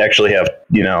that actually have,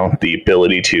 the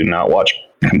ability to not watch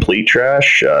complete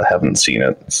trash haven't seen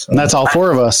it. So. And that's all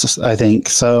four of us, I think.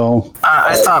 So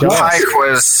I thought Pike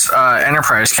was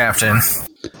Enterprise captain.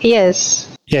 He is.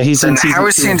 Yeah, he's in season How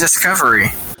is 2. he in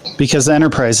Discovery? Because the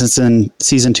Enterprise is in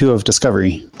season 2 of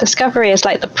Discovery. Discovery is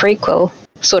like the prequel,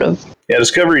 sort of. Yeah,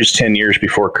 Discovery is 10 years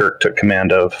before Kirk took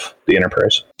command of the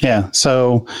Enterprise. Yeah,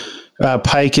 so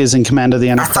Pike is in command of the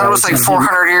Enterprise. I thought it was like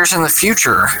 400 years in the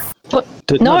future. What?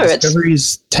 No,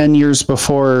 Discovery's 10 years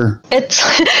before. It's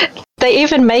they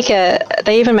even make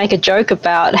a joke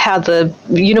about how the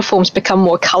uniforms become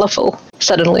more colorful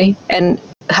suddenly, and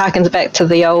harkens back to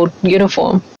the old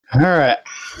uniform. All right.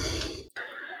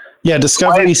 Yeah,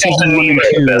 Discovery season 1 and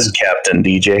 2. The best captain,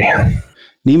 DJ.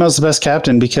 Nemo's the best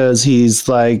captain because he's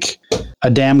like a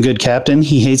damn good captain.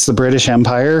 He hates the British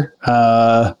Empire.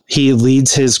 He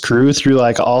leads his crew through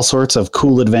like all sorts of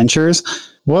cool adventures.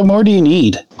 What more do you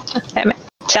need?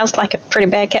 Sounds like a pretty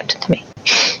bad captain to me.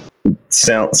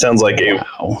 Sounds like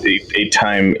a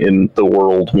time in the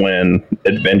world when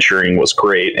adventuring was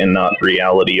great and not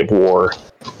reality of war.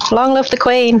 Long live the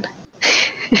Queen.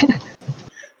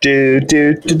 Do.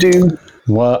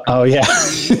 What? Oh, yeah.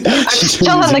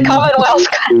 Still in the Commonwealth.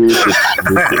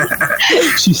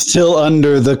 She's still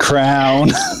under the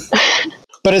crown.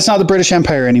 But it's not the British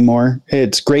Empire anymore.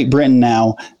 It's Great Britain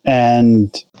now.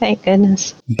 And thank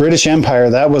goodness. British Empire,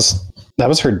 that was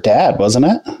her dad, wasn't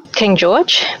it? King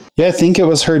George? Yeah, I think it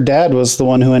was her dad was the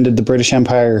one who ended the British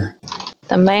Empire.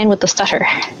 The man with the stutter.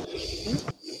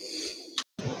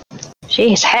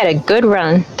 She's had a good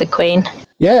run, the Queen.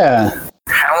 Yeah.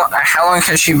 How long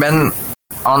has she been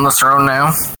on the throne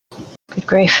now? Good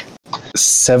grief.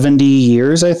 70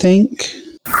 years, I think.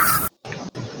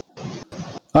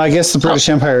 I guess the British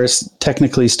Empire is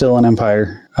technically still an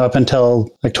empire up until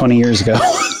like 20 years ago.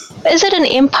 Is it an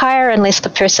empire unless the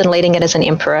person leading it is an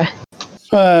emperor?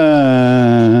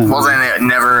 Well, then it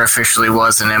never officially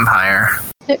was an empire.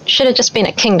 It should have just been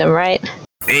a kingdom, right?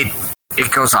 It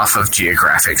goes off of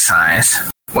geographic size.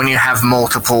 When you have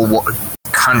multiple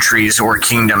countries or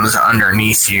kingdoms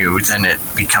underneath you, then it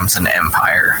becomes an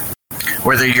empire.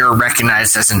 Whether you're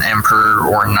recognized as an emperor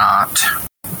or not.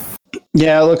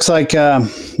 Yeah, it looks like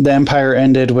the empire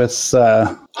ended with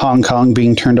Hong Kong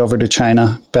being turned over to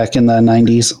China back in the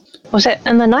 90s. Was it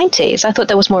in the 90s? I thought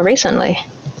that was more recently.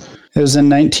 It was in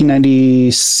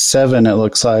 1997, it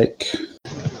looks like.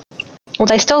 Well,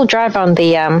 they still drive on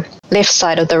the left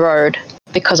side of the road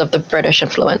because of the British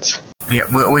influence. Yeah,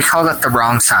 we call that the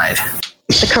wrong side.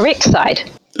 The correct side.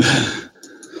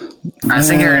 I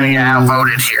think you're going to get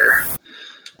outvoted here.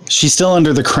 She's still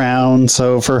under the crown,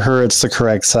 so for her it's the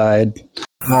correct side.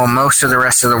 Well, most of the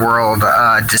rest of the world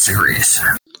disagrees.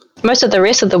 Most of the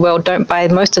rest of the world don't buy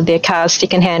most of their cars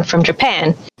secondhand from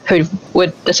Japan, who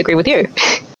would disagree with you.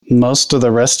 Most of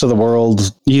the rest of the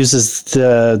world uses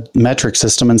the metric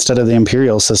system instead of the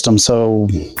imperial system, so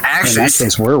actually, in that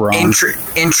case, we're wrong.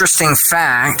 Interesting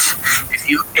fact,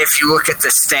 if you look at the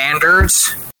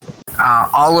standards,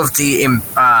 all of the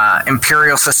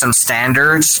imperial system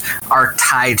standards are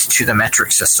tied to the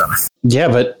metric system. Yeah,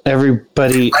 but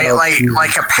everybody...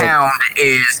 Like a pound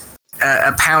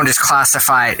is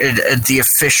classified, the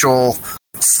official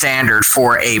standard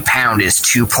for a pound is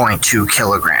 2.2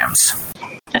 kilograms.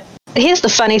 here's the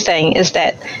funny thing is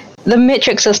that the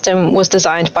metric system was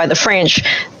designed by the French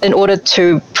in order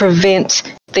to prevent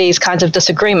these kinds of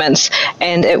disagreements,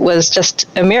 and it was just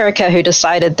America who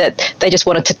decided that they just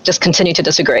wanted to just continue to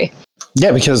disagree.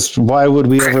 Yeah, because why would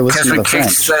we ever listen to the French?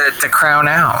 Because we kicked the crown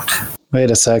out.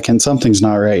 Wait a second, something's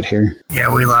not right here.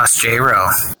 Yeah, we lost J-Ro.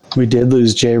 We did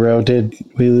lose J-Ro. Did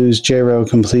we lose J-Ro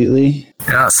completely?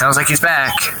 Yeah, it sounds like he's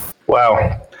back.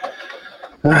 Wow.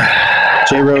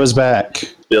 J-Ro is back.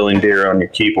 Billing deer on your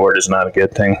keyboard is not a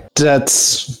good thing.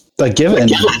 That's a given.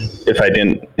 If I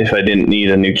didn't need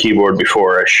a new keyboard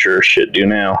before, I sure should do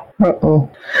now.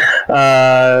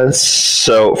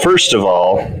 So first of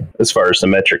all, as far as the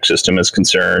metric system is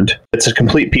concerned, it's a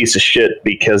complete piece of shit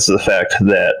because of the fact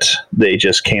that they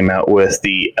just came out with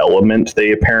the element.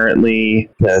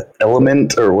 That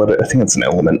element, or what, I think it's an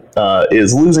element,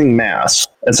 is losing mass.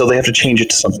 And so they have to change it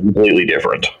to something completely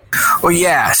different. Well,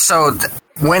 yeah, so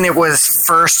when it was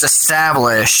first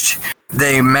established,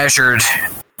 they measured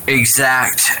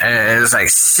it was like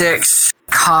 6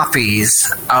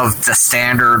 copies of the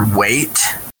standard weight,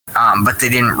 but they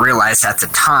didn't realize at the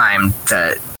time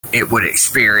that it would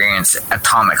experience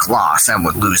atomic loss and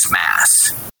would lose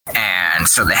mass. And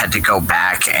so they had to go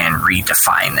back and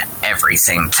redefine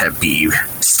everything to be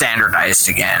standardized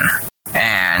again.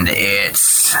 And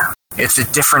it's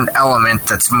a different element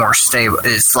that's more stable.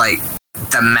 It's like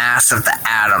the mass of the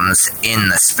atoms in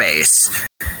the space.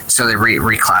 So they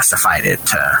reclassified it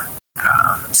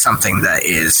to something that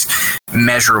is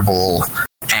measurable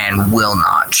and will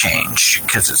not change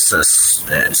because it's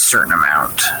a certain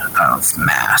amount of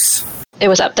mass. It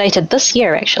was updated this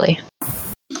year, actually.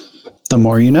 The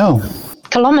more you know.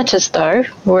 Kilometers, though,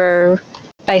 were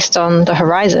based on the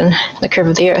horizon, the curve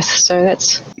of the Earth. So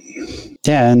that's...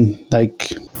 Yeah, and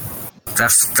like...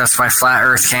 That's why flat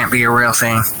Earth can't be a real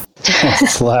thing.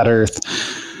 Flat Earth.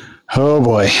 Oh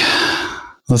boy.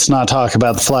 Let's not talk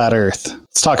about the flat Earth.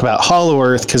 Let's talk about hollow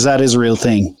Earth, because that is a real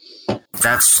thing.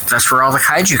 That's where all the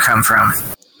kaiju come from.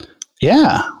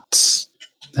 Yeah,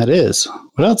 that is.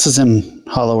 What else is in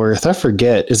hollow Earth? I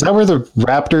forget. Is that where the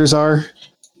raptors are?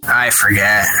 I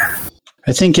forget.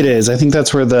 I think it is. I think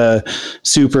that's where the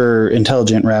super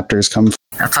intelligent raptors come from.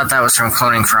 I thought that was from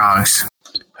cloning frogs.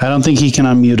 I don't think he can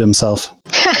unmute himself.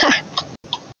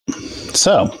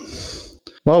 So,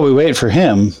 while we wait for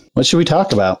him, what should we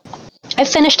talk about? I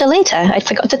finished Alita. I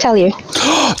forgot to tell you.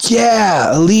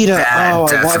 Yeah, Alita.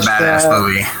 That's I watched a badass that.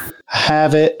 movie. I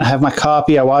have it. I have my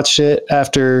copy. I watched it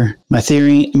after my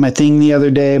thing the other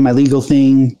day, my legal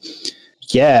thing.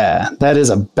 Yeah, that is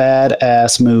a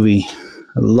badass movie.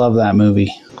 I love that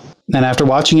movie. And after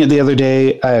watching it the other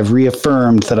day, I have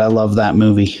reaffirmed that I love that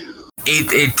movie.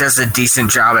 It does a decent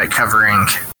job at covering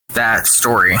that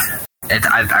story.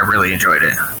 I really enjoyed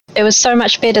it. It was so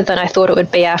much better than I thought it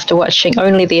would be after watching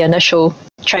only the initial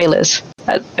trailers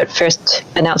at first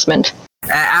announcement.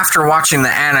 After watching the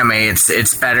anime,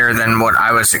 it's better than what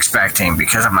I was expecting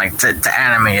because I'm like, the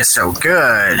anime is so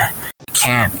good.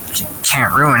 Can't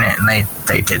ruin it, and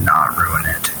they did not ruin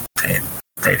it.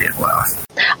 They did well.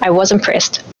 I was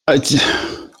impressed.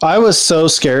 I was so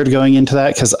scared going into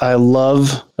that because I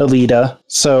love Alita.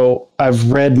 So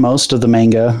I've read most of the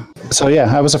manga. So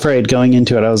yeah, I was afraid going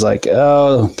into it. I was like,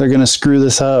 oh, they're going to screw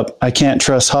this up. I can't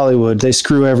trust Hollywood. They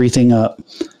screw everything up.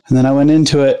 And then I went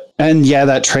into it. And yeah,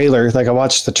 that trailer, like I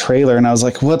watched the trailer and I was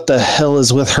like, what the hell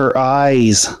is with her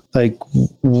eyes? Like,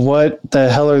 what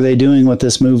the hell are they doing with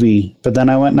this movie? But then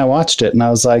I went and I watched it and I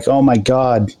was like, oh my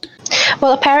God.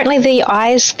 Well, apparently the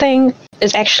eyes thing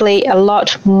is actually a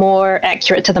lot more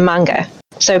accurate to the manga.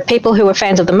 So people who were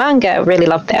fans of the manga really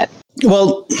loved that.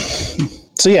 Well,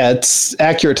 so yeah, it's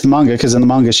accurate to the manga because in the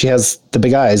manga she has the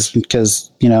big eyes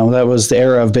because, you know, that was the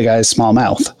era of big eyes, small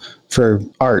mouth for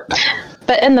art.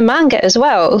 But in the manga as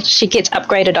well, she gets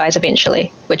upgraded eyes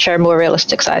eventually, which are more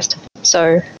realistic sized.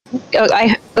 So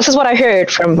this is what I heard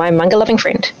from my manga-loving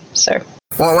friend. So.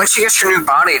 Well, when she gets her new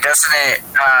body, doesn't it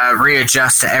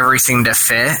readjust to everything to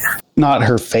fit? Not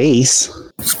her face.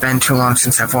 It's been too long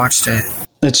since I've watched it.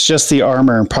 It's just the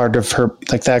armor part of her,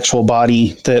 like the actual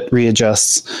body that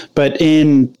readjusts. But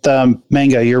in the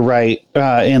manga, you're right.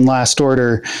 In Last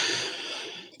Order,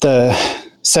 the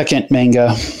second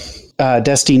manga,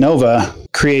 Destiny Nova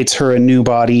creates her a new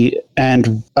body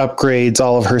and upgrades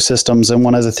all of her systems. And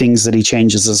one of the things that he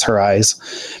changes is her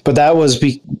eyes. But that was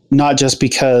not just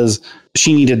because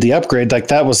she needed the upgrade. Like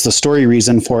that was the story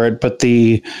reason for it. But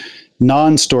the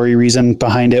non-story reason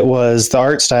behind it was the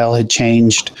art style had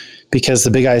changed because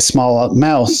the big eyes, small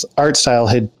mouth art style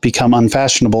had become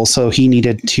unfashionable. So he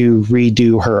needed to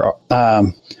redo her,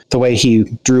 the way he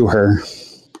drew her.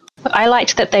 I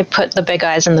liked that they put the big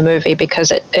eyes in the movie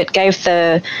because it gave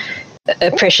the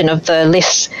impression of the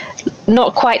less,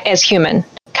 not quite as human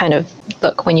kind of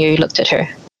look when you looked at her.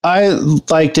 I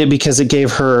liked it because it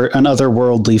gave her an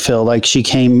otherworldly feel. Like she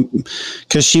came,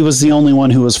 because she was the only one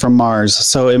who was from Mars.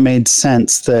 So it made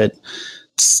sense that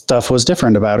stuff was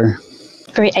different about her.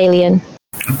 Very alien.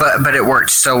 But it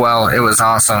worked so well. It was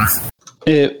awesome.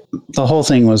 The whole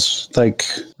thing was like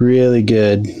really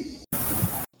good.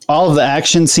 All of the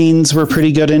action scenes were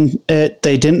pretty good in it.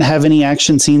 They didn't have any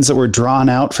action scenes that were drawn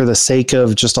out for the sake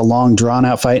of just a long drawn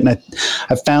out fight. And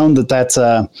I found that that's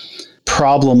a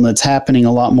problem that's happening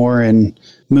a lot more in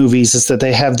movies, is that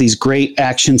they have these great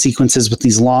action sequences with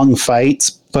these long fights,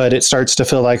 but it starts to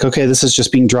feel like, okay, this is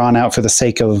just being drawn out for the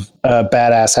sake of a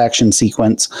badass action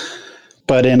sequence.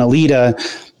 But in Alita,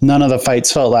 none of the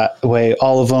fights felt that way.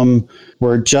 All of them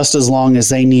were just as long as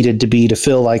they needed to be to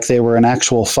feel like they were an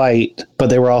actual fight, but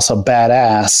they were also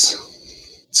badass.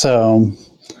 So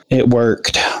it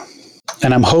worked.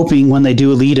 And I'm hoping when they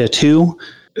do Alita 2,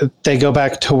 they go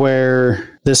back to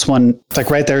where this one, like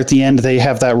right there at the end, they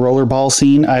have that rollerball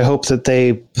scene. I hope that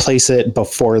they place it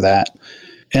before that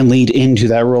and lead into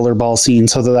that rollerball scene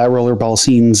so that rollerball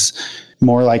scene's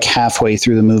more like halfway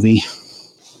through the movie.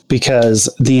 Because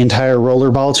the entire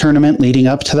rollerball tournament leading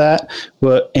up to that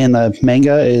in the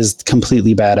manga is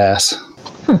completely badass.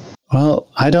 Well,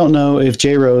 I don't know if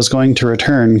J-Ro is going to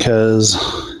return because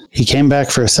he came back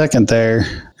for a second there,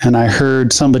 and I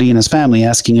heard somebody in his family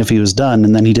asking if he was done,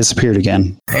 and then he disappeared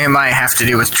again. It might have to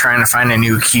do with trying to find a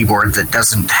new keyboard that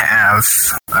doesn't have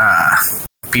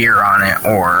beer on it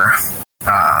or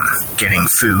getting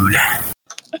food.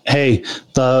 Hey,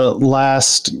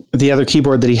 the other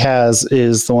keyboard that he has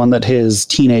is the one that his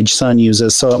teenage son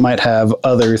uses, so it might have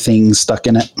other things stuck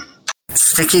in it.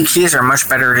 Sticky keys are much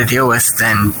better to deal with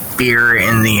than beer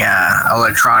in the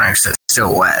electronics that's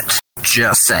still wet.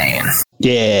 Just saying.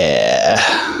 Yeah.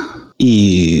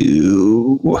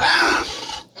 Ew. Well,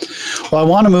 I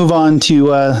want to move on to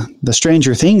the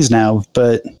Stranger Things now,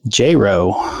 but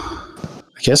J-Ro,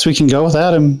 I guess we can go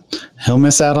without him. He'll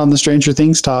miss out on the Stranger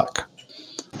Things talk.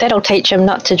 That'll teach him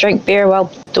not to drink beer while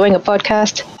doing a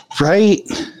podcast. Right?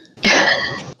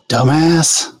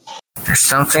 Dumbass. There's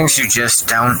some things you just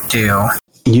don't do.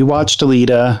 You watched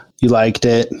Alita. You liked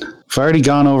it. I've already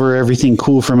gone over everything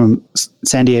cool from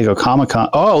San Diego Comic-Con.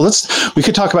 Oh, we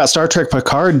could talk about Star Trek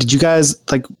Picard. Do you guys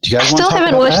want to talk about that? Still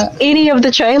haven't watched any of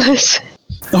the trailers.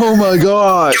 Oh my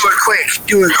gosh.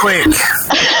 Do it quick.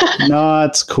 No,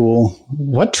 it's cool.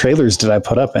 What trailers did I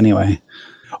put up anyway?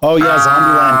 Oh yeah,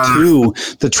 Zombieland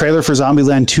 2. The trailer for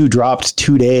Zombieland 2 dropped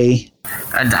today.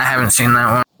 I haven't seen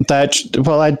that one. I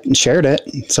shared it,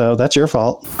 so that's your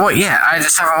fault. Well, yeah, I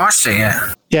just haven't watched it yet.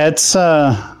 Yeah, it's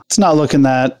not looking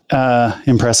that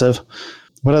impressive.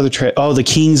 What other trailer? Oh, the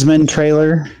Kingsman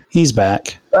trailer. He's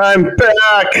back. I'm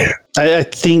back. I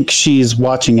think she's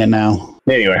watching it now.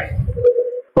 Anyway,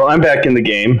 well, I'm back in the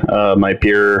game. My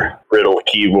beer-riddled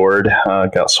keyboard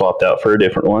got swapped out for a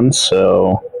different one,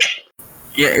 so...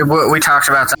 Yeah, we talked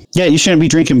about that. Yeah, you shouldn't be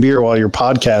drinking beer while you're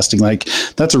podcasting. Like,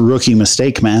 that's a rookie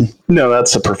mistake, man. No,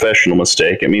 that's a professional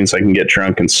mistake. It means I can get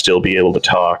drunk and still be able to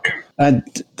talk. I'm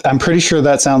pretty sure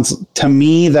that sounds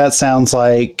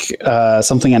like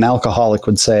something an alcoholic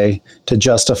would say to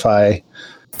justify.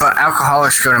 But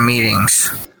alcoholics go to meetings.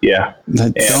 Yeah.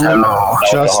 I can quit anytime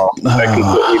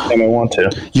I want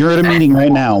to. You're at a meeting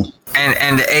right now.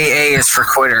 And AA is for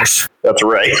quitters. That's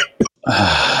right.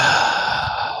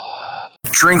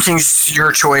 Drinking's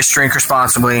your choice. Drink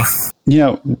responsibly. You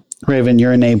know, Raven,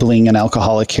 you're enabling an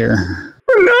alcoholic here.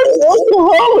 I'm not an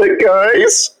alcoholic,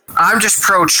 guys. I'm just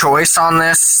pro-choice on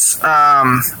this.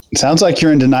 Sounds like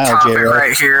you're in denial, topic J-Ro.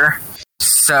 right here.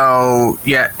 So,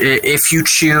 yeah, if you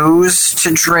choose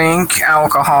to drink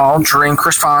alcohol, drink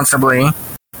responsibly.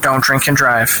 Don't drink and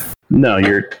drive.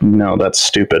 No, that's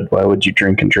stupid. Why would you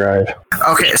drink and drive?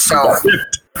 Okay, so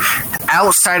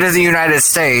outside of the United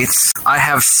States, I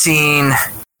have seen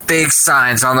big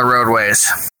signs on the roadways.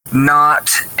 Not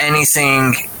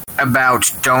anything about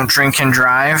don't drink and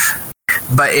drive,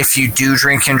 but if you do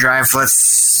drink and drive,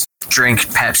 let's drink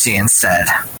Pepsi instead.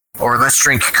 Or let's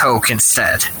drink Coke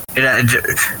instead.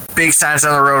 Big signs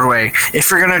on the roadway. If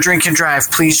you're going to drink and drive,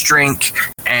 please drink.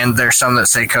 And there's some that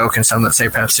say Coke and some that say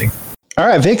Pepsi. All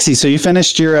right, Vixie, so you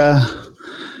finished your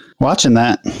watching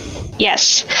that.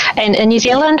 Yes. And in New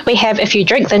Zealand, we have, if you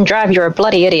drink then drive, you're a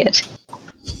bloody idiot.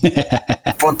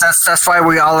 Well, that's why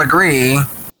we all agree.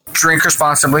 Drink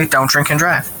responsibly, don't drink and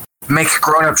drive. Make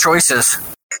grown-up choices.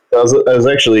 I was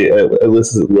actually,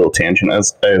 this is a little tangent.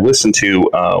 I listened to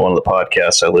one of the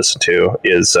podcasts I listened to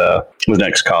is the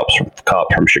next cop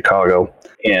from Chicago.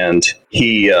 And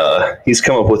he's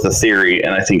come up with a theory,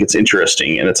 and I think it's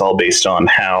interesting, and it's all based on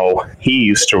how he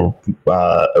used to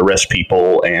arrest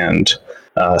people and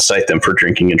cite them for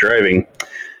drinking and driving.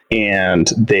 And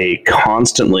they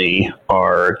constantly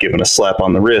are given a slap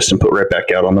on the wrist and put right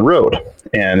back out on the road.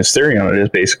 And his theory on it is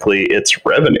basically it's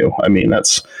revenue. I mean,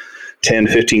 that's 10,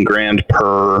 15 grand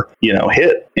per,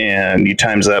 hit. And you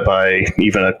times that by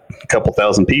even a couple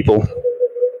thousand people,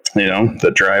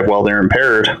 that drive while they're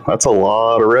impaired. That's a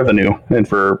lot of revenue. And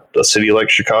for a city like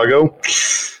Chicago,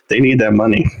 they need that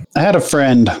money. I had a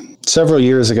friend several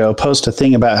years ago post a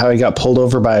thing about how he got pulled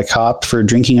over by a cop for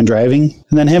drinking and driving.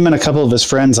 And then him and a couple of his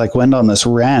friends went on this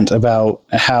rant about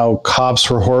how cops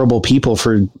were horrible people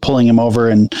for pulling him over.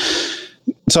 And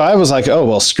so I was like, oh,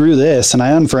 well, screw this. And I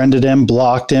unfriended him,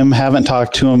 blocked him, haven't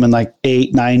talked to him in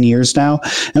 8-9 years now.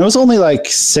 And it was only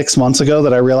 6 months ago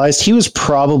that I realized he was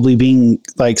probably being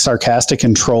sarcastic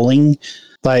and trolling.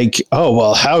 Oh,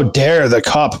 well, how dare the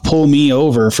cop pull me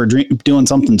over for doing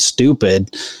something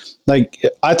stupid?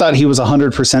 I thought he was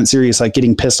 100% serious,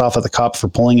 getting pissed off at the cop for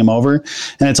pulling him over.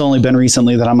 And it's only been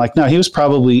recently that I'm no, he was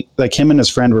probably him and his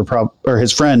friend or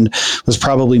his friend was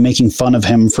probably making fun of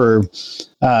him for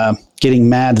getting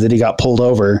mad that he got pulled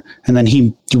over. And then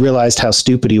he realized how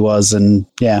stupid he was. And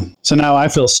yeah, so now I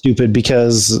feel stupid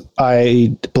because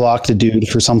I blocked a dude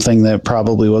for something that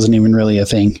probably wasn't even really a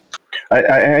thing.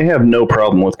 I have no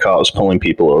problem with cops pulling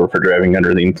people over for driving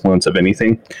under the influence of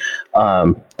anything.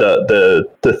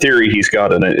 The theory he's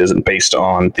got in it isn't based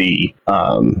on the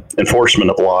enforcement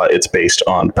of law. It's based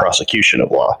on prosecution of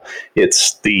law.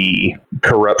 It's the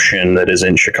corruption that is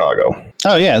in Chicago.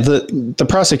 Oh, yeah. The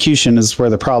prosecution is where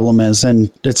the problem is.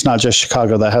 And it's not just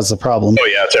Chicago that has the problem. Oh,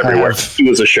 yeah. It's everywhere. He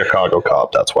was a Chicago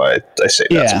cop. That's why I say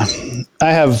that. Yeah.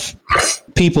 I have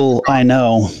people I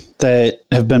know that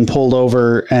have been pulled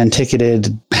over and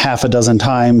ticketed half a dozen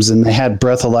times, and they had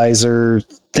breathalyzer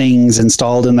things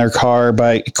installed in their car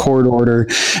by court order,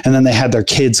 and then they had their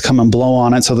kids come and blow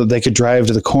on it so that they could drive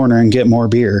to the corner and get more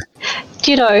beer.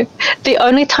 The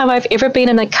only time I've ever been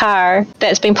in a car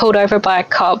that's been pulled over by a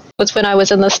cop was when I was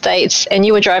in the States and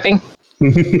you were driving.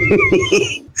 And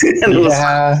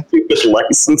it was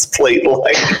license plate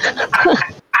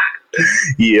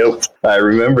Yep, I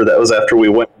remember that was after we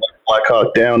went Black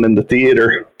Hawk Down in the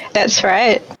theater. That's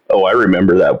right. Oh, I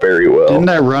remember that very well. Didn't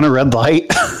I run a red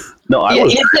light? No, I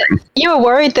was. You were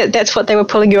worried that that's what they were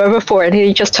pulling you over for, and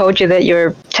he just told you that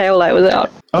your tail light was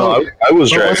out. Oh, no, I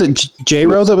was driving. Was it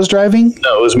J-Ro that was driving?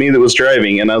 No, it was me that was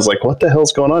driving, and I was like, what the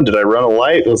hell's going on? Did I run a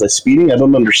light? Was I speeding? I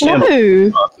don't understand.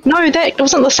 No, that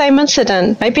wasn't the same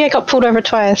incident. Maybe I got pulled over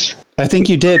twice. I think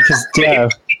you did, because, yeah.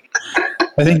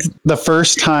 I think the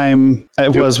first time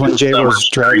it was when Jay was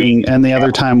driving, and the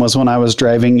other time was when I was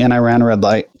driving and I ran a red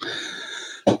light.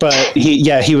 But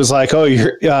he was like, oh,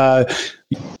 you're,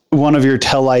 one of your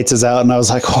tail lights is out. And I was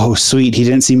like, oh, sweet. He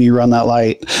didn't see me run that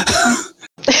light.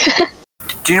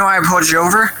 Do you know why I pulled you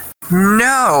over?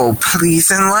 No, please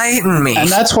enlighten me. And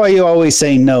that's why you always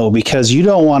say no, because you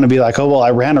don't want to be like, oh, well,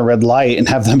 I ran a red light, and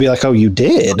have them be like, oh, you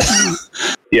did.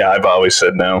 Yeah, I've always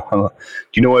said no.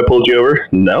 Do you know why I pulled you over?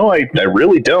 No, I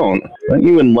really don't. Why don't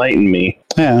you enlighten me?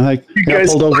 Yeah, I got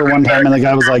pulled over one time, and the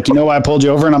guy was like, you know why I pulled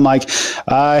you over? And I'm like,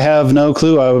 I have no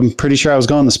clue. I'm pretty sure I was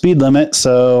going the speed limit.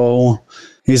 So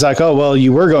he's like, oh, well,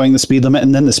 you were going the speed limit,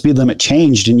 and then the speed limit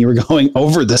changed, and you were going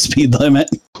over the speed limit.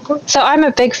 So I'm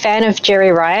a big fan of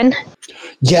Jerry Ryan.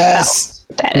 Yes.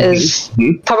 That is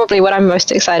probably what I'm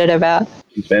most excited about.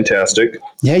 Fantastic.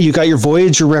 Yeah, you got your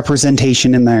Voyager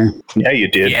representation in there. Yeah, you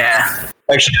did. Yeah.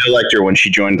 Actually, I liked her when she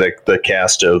joined the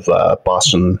cast of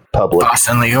Boston Public.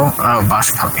 Boston Legal? Oh,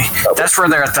 Boston Public. That's where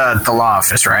they're at the law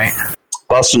office, right?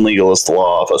 Boston Legal is the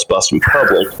law office. Boston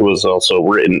Public was also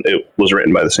written. It was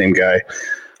written by the same guy.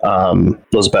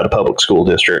 It was about a public school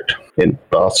district in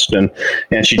Boston,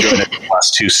 and she joined it in the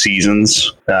last 2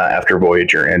 seasons after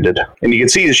Voyager ended. And you can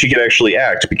see that she could actually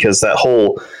act, because that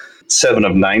whole 7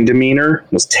 of 9 demeanor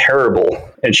was terrible,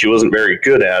 and she wasn't very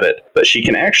good at it. But she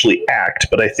can actually act.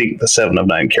 But I think the 7 of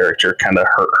 9 character kind of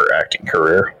hurt her acting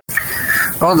career.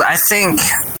 Well, I think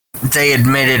they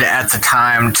admitted at the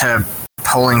time to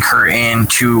pulling her in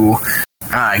to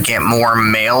get more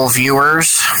male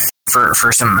viewers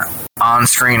for some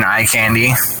on-screen eye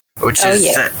candy, which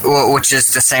is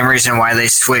the same reason why they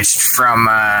switched from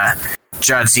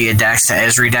Jadzia Dax to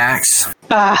Ezri Dax.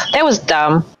 That was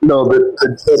dumb. No,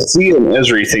 the Zia and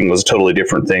Ezri thing was a totally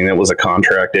different thing. That was a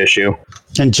contract issue.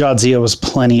 And Jadzia was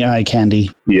plenty eye candy.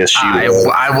 Yes, she was.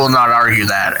 I will not argue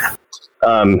that.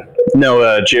 No,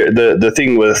 the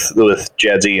thing with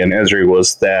Jadzia and Ezri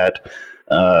was that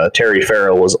Terry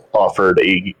Farrell was offered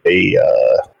a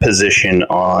position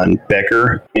on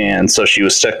Becker, and so she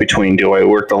was stuck between, do I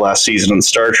work the last season on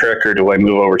Star Trek or do I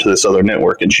move over to this other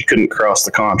network? And she couldn't cross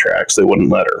the contracts. They wouldn't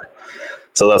let her.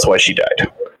 So that's why she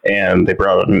died. And they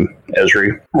brought in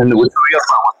Esri. And which we all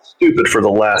thought was stupid for the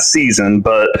last season,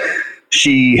 but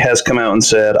she has come out and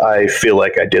said, I feel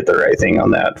like I did the right thing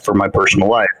on that for my personal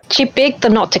life. She begged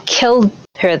them not to kill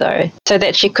her, though, so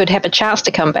that she could have a chance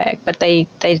to come back. But they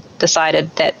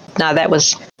decided that, no, that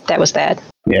was that.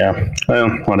 Yeah, well,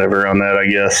 whatever on that, I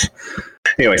guess.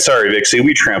 Anyway, sorry, Vixie,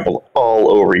 we trampled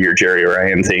all over your Jerry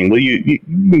Ryan thing. Will you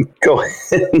go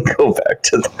ahead and go back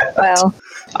to that? Well,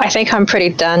 I think I'm pretty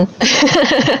done.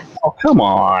 Oh, come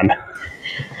on.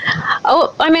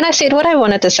 Oh, I mean, I said what I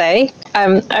wanted to say.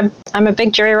 I'm a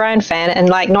big Jerry Ryan fan, and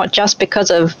like not just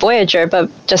because of Voyager, but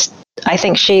just I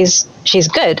think she's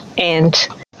good, and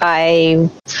I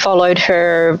followed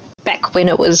her back when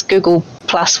it was Google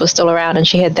Plus was still around, and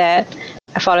she had that.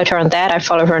 I followed her on that. I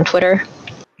follow her on Twitter.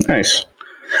 Nice.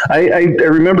 I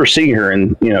remember seeing her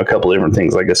in a couple of different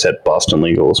things. Like I said, Boston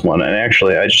Legal was one, and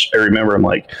actually I remember I'm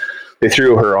like, they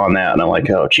threw her on that, and I'm like,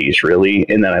 oh, geez, really?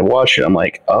 And then I watched it. I'm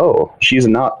like, oh, she's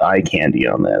not eye candy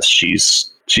on this.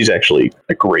 She's actually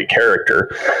a great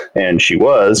character, and she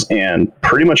was. And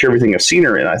pretty much everything I've seen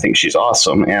her in, I think she's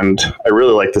awesome. And I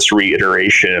really like this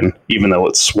reiteration, even though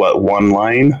it's one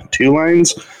line, 2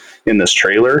 lines in this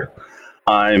trailer.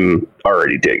 I'm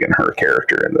already digging her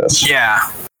character in this. Yeah,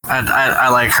 I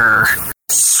like her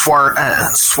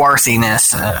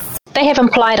swarthiness. They have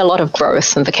implied a lot of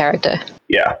growth in the character.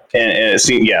 Yeah, and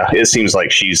it seems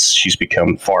like she's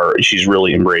become she's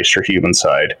really embraced her human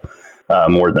side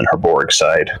more than her Borg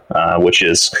side, which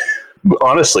is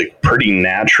honestly pretty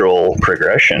natural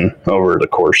progression over the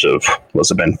course of,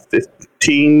 what's it been,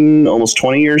 15, almost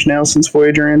 20 years now since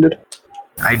Voyager ended?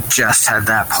 I just had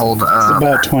that pulled up. It's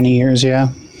about 20 years, yeah.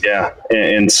 Yeah,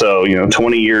 and so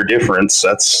 20-year difference.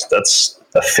 That's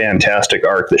a fantastic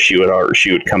arc that she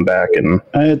would come back, and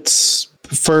it's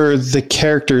for the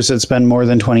characters. It's been more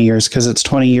than 20 years because it's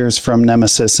 20 years from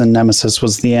Nemesis, and Nemesis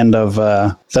was the end of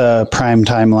the Prime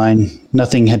timeline.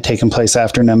 Nothing had taken place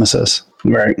after Nemesis.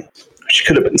 Right. Which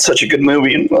could have been such a good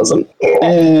movie and wasn't.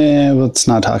 Let's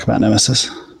not talk about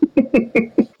Nemesis.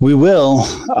 We will.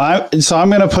 So I'm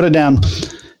going to put it down.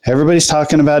 Everybody's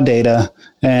talking about Data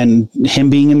and him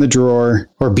being in the drawer,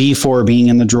 or B4 being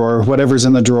in the drawer, whatever's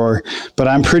in the drawer. But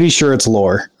I'm pretty sure it's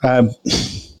lore.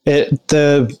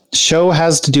 The show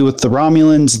has to do with the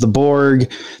Romulans, the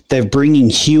Borg. They're bringing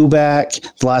Hugh back.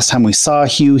 The last time we saw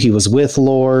Hugh, he was with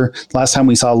Lore. The last time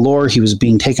we saw Lore, he was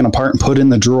being taken apart and put in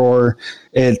the drawer.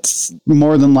 It's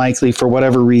more than likely, for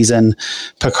whatever reason,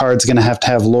 Picard's going to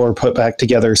have Lore put back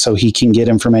together so he can get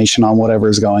information on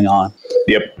whatever's going on.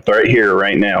 Yep, right here,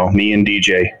 right now, me and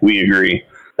DJ, we agree.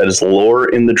 That is Lore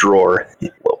in the drawer.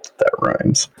 Well, that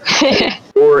rhymes.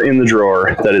 Lore in the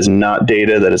drawer. That is not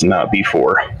Data. That is not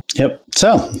B4. Yep.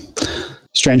 So,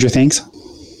 Stranger Things.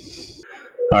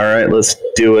 All right, let's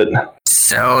do it.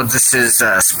 So this is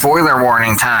spoiler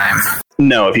warning time.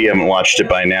 No, if you haven't watched it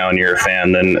by now and you're a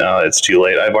fan, then it's too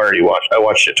late. I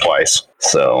watched it twice.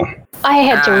 So I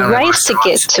had to race to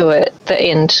get to it, the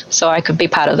end, so I could be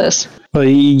part of this. Well,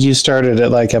 you started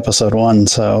at like episode 1,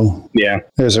 so yeah,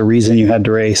 there's a reason you had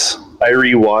to race. I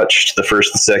rewatched the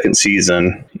first and second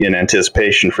season in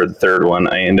anticipation for the third one.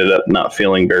 I ended up not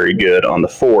feeling very good on the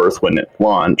fourth when it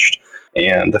launched,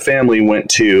 and the family went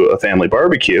to a family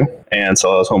barbecue, and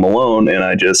so I was home alone, and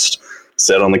I just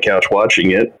sat on the couch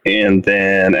watching it. And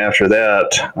then after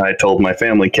that, I told my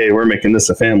family, "Okay, we're making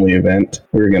this a family event.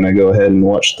 We're going to go ahead and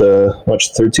watch the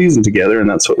third season together," and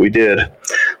that's what we did.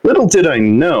 Little did I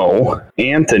know,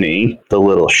 Anthony, the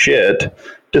little shit,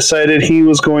 decided he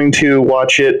was going to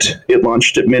watch it. It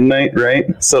launched at midnight, right?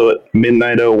 So at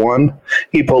midnight 01,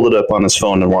 he pulled it up on his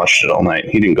phone and watched it all night.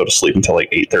 He didn't go to sleep until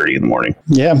like 8:30 in the morning.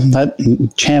 Yeah,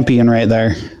 that champion right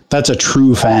there. That's a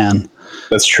true fan.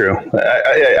 That's true.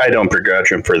 I don't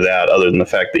begrudge him for that, other than the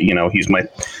fact that, he's my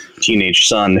teenage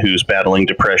son who's battling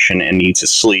depression and needs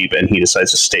his sleep, and he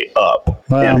decides to stay up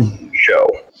and show.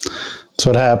 That's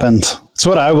what happens. It's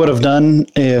what I would have done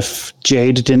if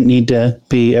Jade didn't need to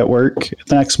be at work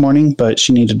the next morning, but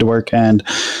she needed to work. And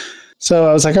so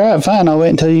I was like, all right, fine. I'll wait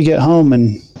until you get home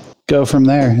and go from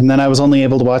there. And then I was only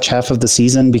able to watch half of the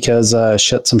season because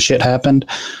some shit happened.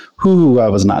 I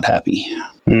was not happy.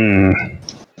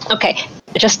 Okay,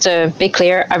 just to be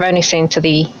clear, I've only seen to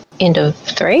the end of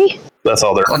 3. That's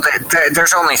all there. Well,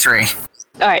 there's only 3.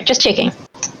 All right, just checking.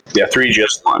 Yeah, 3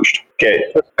 just launched. Okay,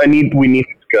 we need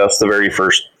to discuss the very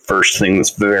first thing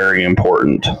that's very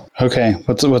important. Okay,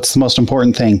 what's the most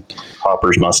important thing?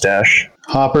 Hopper's mustache.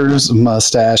 Hopper's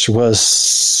mustache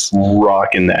was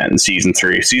rocking that in season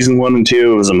 3. Season 1 and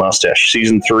 2, it was a mustache.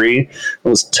 Season 3, it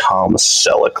was Tom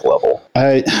Selleck level.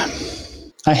 I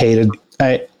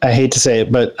hate to say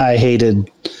it, but I hated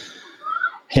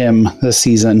him this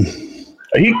season.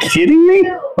 Are you kidding me?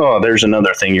 Oh, there's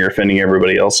another thing you're offending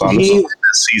everybody else on this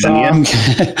season.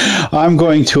 I'm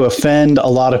going to offend a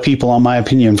lot of people on my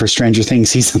opinion for Stranger Things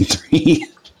season 3.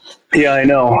 Yeah, I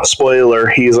know. Spoiler,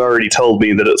 he's already told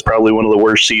me that it's probably one of the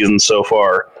worst seasons so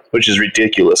far, which is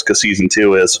ridiculous because season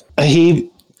 2 is.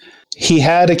 He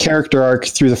had a character arc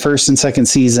through the first and second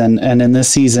season, and in this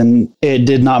season, it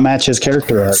did not match his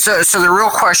character arc. So the real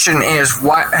question is,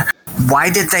 why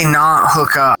did they not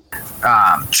hook up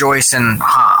Joyce and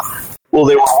Hop? Well,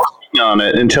 they were working on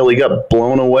it until he got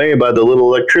blown away by the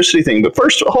little electricity thing. But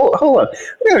first, hold on.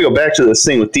 I gotta go back to this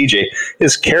thing with DJ.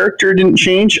 His character didn't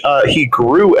change. He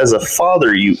grew as a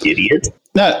father, you idiot.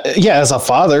 Yeah, as a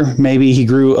father, maybe he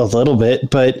grew a little bit,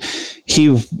 but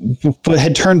he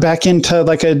had turned back into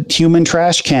like a human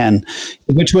trash can,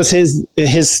 which was his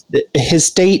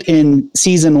state in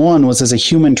season 1 was as a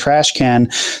human trash can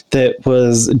that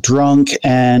was drunk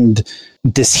and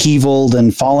disheveled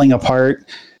and falling apart.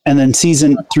 And then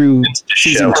season 2,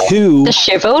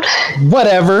 disheveled,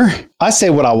 whatever. I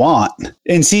say what I want.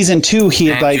 In season 2, he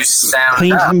had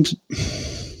cleaned him.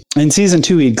 In season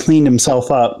 2, he'd cleaned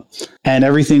himself up, and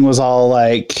everything was all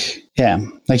like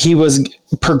he was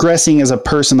progressing as a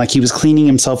person. Like he was cleaning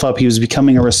himself up. He was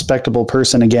becoming a respectable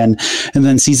person again. And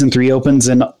then season 3 opens,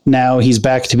 and now he's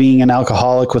back to being an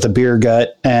alcoholic with a beer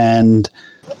gut. And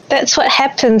that's what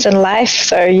happens in life.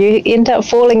 So you end up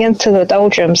falling into the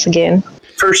doldrums again.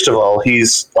 First of all,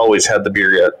 he's always had the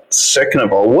beer gut. Second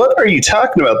of all, what are you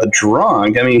talking about? The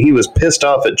drunk? I mean, he was pissed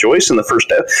off at Joyce in the first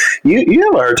step. You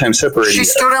have a hard time separating. She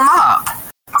stood him up.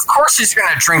 Of course he's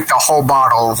going to drink the whole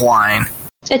bottle of wine.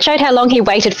 It showed how long he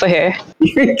waited for her.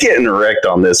 You're getting wrecked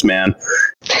on this, man.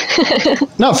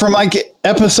 No, from like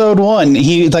episode 1,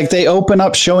 they open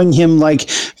up showing him like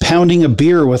pounding a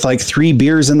beer with like 3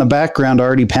 beers in the background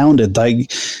already pounded.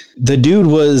 Like the dude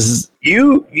was.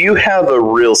 You have a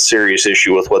real serious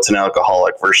issue with what's an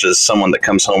alcoholic versus someone that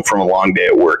comes home from a long day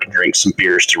at work and drinks some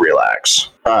beers to relax.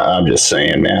 I'm just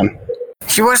saying, man.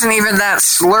 He wasn't even that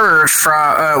slurred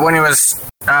when he was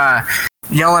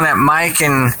yelling at Mike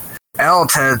and Elle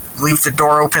to leave the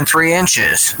door open 3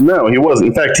 inches. No, he wasn't.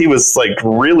 In fact, he was like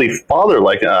really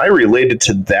father-like. I related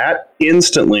to that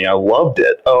instantly. I loved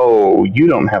it. Oh, you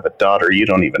don't have a daughter. You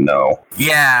don't even know.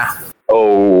 Yeah.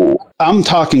 Oh. I'm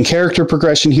talking character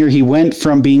progression here. He went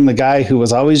from being the guy who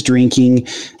was always drinking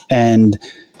and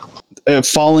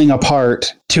falling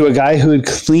apart to a guy who had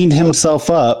cleaned himself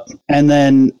up. And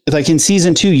then like in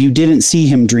season 2, you didn't see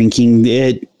him drinking.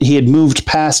 He had moved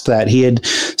past that.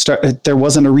 There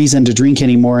wasn't a reason to drink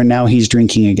anymore. And now he's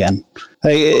drinking again.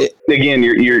 Again,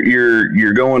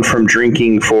 you're going from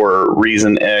drinking for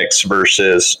reason X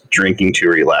versus drinking to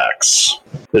relax.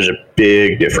 There's a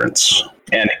big difference.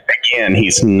 And again,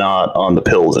 he's not on the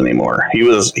pills anymore.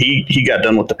 He got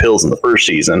done with the pills in the first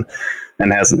season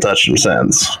and hasn't touched them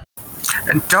since.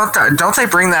 And don't they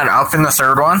bring that up in the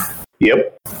third one?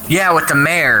 Yep. Yeah, with the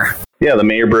mayor. Yeah, the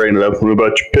mayor bringing it up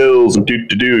about your pills and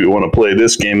you want to play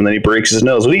this game, and then he breaks his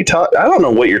nose. I don't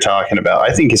know what you're talking about.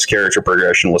 I think his character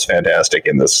progression was fantastic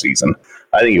in this season.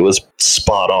 I think it was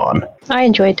spot on. I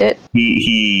enjoyed it.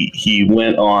 He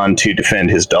went on to defend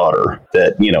his daughter.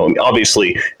 That,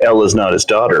 obviously Ella's not his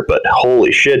daughter, but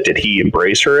holy shit, did he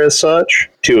embrace her as such?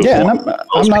 Yeah, and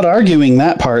I'm not arguing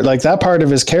that part. Like that part of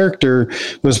his character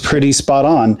was pretty spot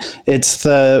on. It's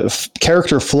the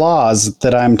character flaws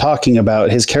that I'm talking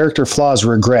about. His character flaws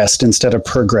regressed instead of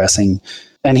progressing.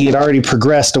 And he had already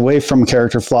progressed away from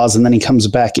character flaws, and then he comes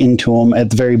back into them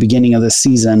at the very beginning of this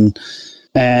season.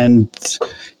 And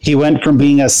he went from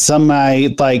being a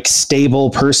stable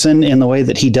person in the way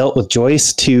that he dealt with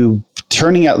Joyce to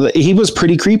turning out. He was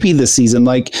pretty creepy this season.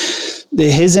 Like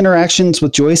his interactions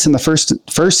with Joyce in the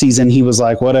first season, he was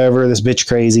like, whatever, this bitch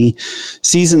crazy.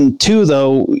 Season 2,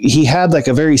 though, he had like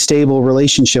a very stable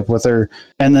relationship with her.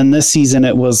 And then this season,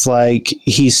 it was like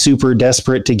he's super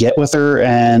desperate to get with her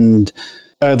and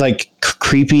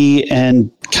creepy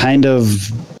and kind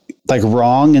of like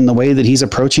wrong in the way that he's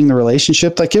approaching the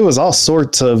relationship. Like it was all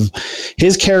sorts of,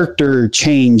 his character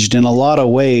changed in a lot of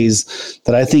ways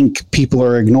that I think people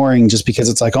are ignoring just because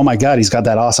it's like, oh my God, he's got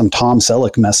that awesome Tom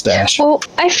Selleck mustache. Well,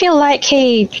 I feel like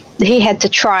he had to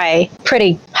try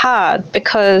pretty hard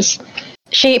because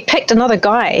she picked another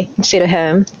guy instead of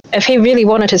him. If he really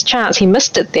wanted his chance, he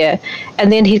missed it there.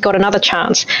 And then he got another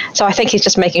chance. So I think he's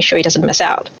just making sure he doesn't miss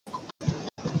out.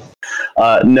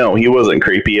 No, he wasn't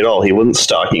creepy at all. He wasn't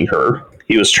stalking her.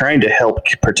 He was trying to help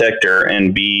protect her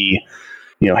and be,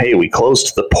 hey, we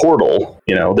closed the portal.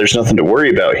 There's nothing to worry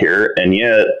about here. And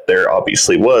yet there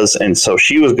obviously was. And so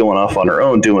she was going off on her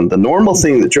own, doing the normal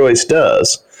thing that Joyce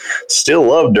does. Still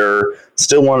loved her,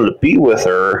 still wanted to be with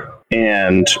her,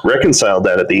 and reconciled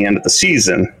that at the end of the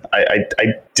season.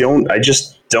 I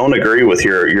just don't agree with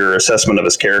your assessment of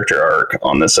his character arc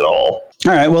on this at all.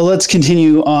 All right, well, let's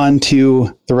continue on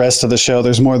to the rest of the show.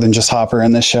 There's more than just Hopper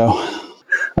in this show.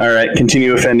 All right,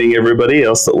 continue offending everybody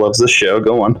else that loves this show.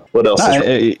 Go on. What else?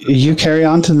 You carry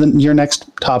on to your next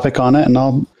topic on it, and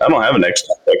I don't have a next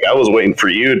topic. I was waiting for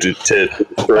you to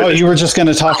Oh, you were just going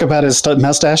to talk about his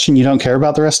mustache, and you don't care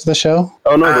about the rest of the show?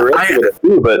 Oh no, the rest of it I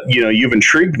do. But you've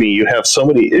intrigued me. You have so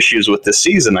many issues with this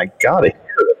season. I gotta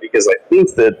hear it because I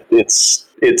think that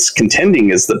it's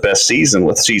contending as the best season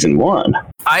with season 1.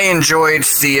 I enjoyed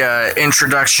the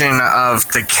introduction of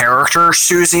the character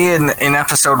Susie in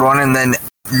episode 1, and then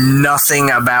nothing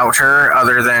about her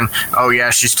other than, oh yeah,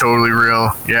 she's totally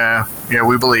real. Yeah,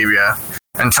 we believe you.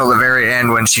 Until the very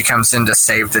end when she comes in to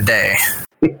save the day.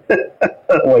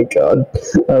 Oh my god,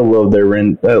 I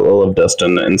love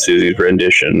Dustin and Susie's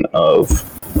rendition of.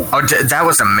 Oh, that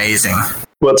was amazing.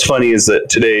 What's funny is that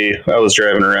today I was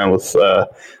driving around with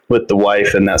the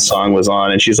wife, and that song was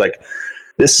on, and she's like,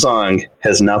 "This song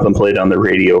has not been played on the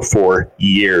radio for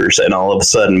years," and all of a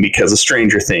sudden, because of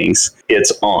Stranger Things,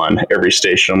 it's on every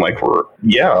station. I'm like,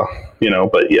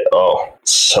 but oh,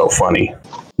 so funny.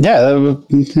 Yeah,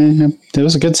 it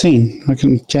was a good scene.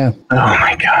 Yeah. Oh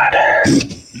my god.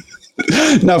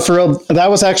 No, for real, that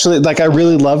was actually I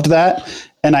really loved that,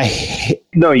 and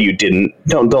No, you didn't.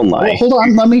 Don't lie. Well, hold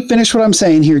on, let me finish what I'm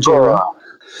saying here, Joe.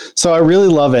 So I really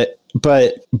love it,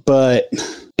 but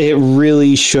it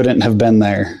really shouldn't have been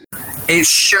there. It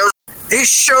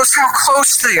shows how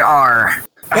close they are.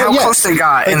 How close they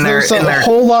got in their. There's a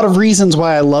whole lot of reasons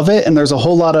why I love it, and there's a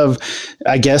whole lot of,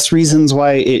 I guess, reasons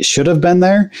why it should have been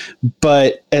there.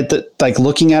 But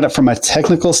looking at it from a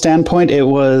technical standpoint, it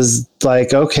was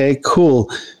okay,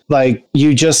 cool.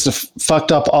 You just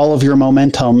fucked up all of your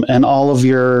momentum and all of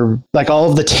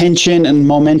the tension and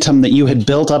momentum that you had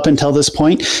built up until this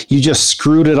point. You just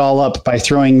screwed it all up by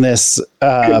throwing this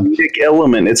comedic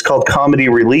element. It's called comedy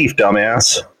relief,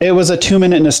 dumbass. It was a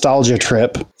 2-minute nostalgia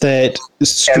trip that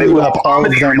screwed up all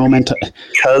of their momentum.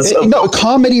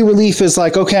 Comedy relief is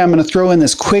okay, I'm going to throw in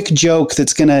this quick joke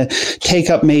that's going to take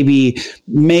up maybe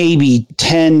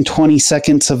 10, 20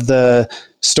 seconds of the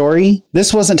story.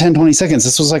 This wasn't 10-20 seconds.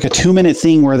 This was a 2-minute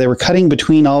thing where they were cutting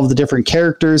between all of the different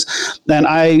characters, and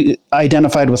I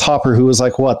identified with Hopper, who was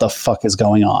what the fuck is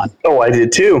going on? Oh, I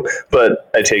did too, but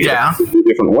I take it a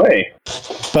different way.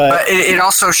 But it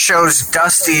also shows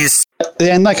Dusty's,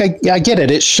 and I get it.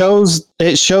 It shows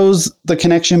the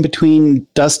connection between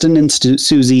Dustin and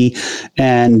Susie,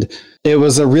 and it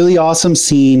was a really awesome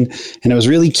scene, and it was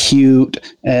really cute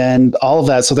and all of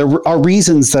that. So there are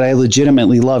reasons that I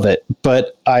legitimately love it,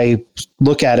 but I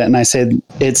look at it and I say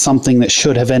it's something that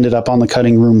should have ended up on the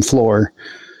cutting room floor,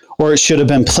 or it should have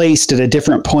been placed at a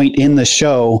different point in the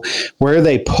show. Where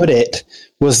they put it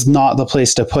was not the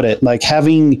place to put it.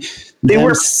 Having they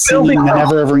were singing the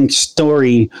never-ending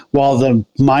story while the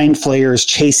mind flayer is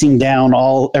chasing down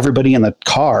everybody in the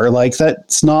car.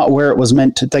 That's not where it was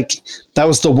meant to. That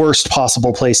was the worst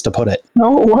possible place to put it.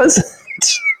 No, it wasn't.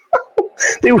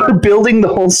 They were building the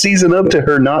whole season up to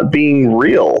her not being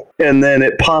real, and then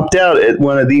it popped out at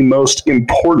one of the most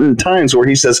important times where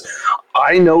he says,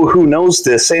 I know who knows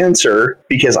this answer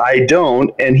because I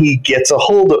don't, and he gets a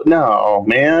hold of. No,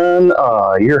 man,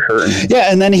 you're hurting.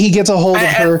 Yeah, and then he gets a hold of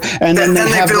her, and then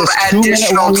they have this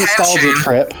 2-minute long nostalgia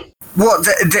trip. Well,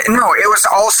 no, it was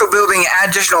also building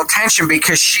additional tension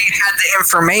because she had the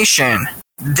information.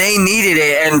 They needed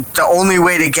it, and the only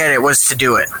way to get it was to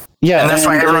do it. Yeah, and that's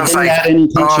why everyone's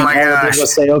oh my gosh. They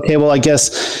say, okay, well, I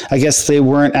guess they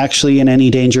weren't actually in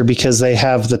any danger because they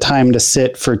have the time to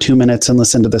sit for 2 minutes and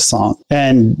listen to this song.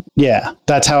 And yeah,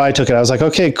 that's how I took it. I was like,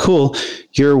 okay, cool.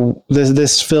 This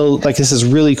is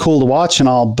really cool to watch and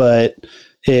all, but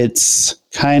it's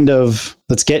kind of,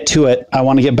 let's get to it. I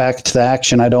want to get back to the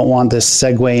action. I don't want this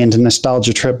segue into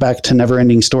nostalgia trip back to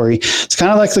Never-Ending Story. It's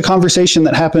kind of like the conversation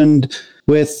that happened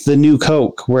with the new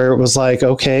Coke, where it was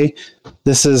okay,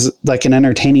 this is an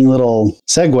entertaining little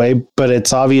segue, but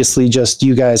it's obviously just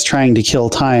you guys trying to kill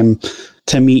time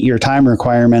to meet your time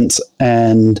requirements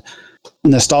and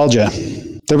nostalgia.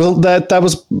 That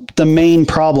was the main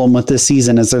problem with this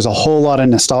season, is there's a whole lot of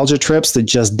nostalgia trips that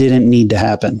just didn't need to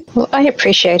happen. Well, I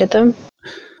appreciated them.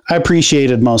 I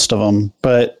appreciated most of them,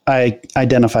 but I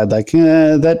identified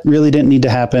that really didn't need to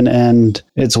happen, and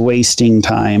it's wasting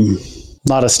time. A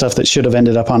lot of stuff that should have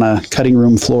ended up on a cutting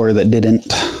room floor that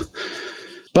didn't.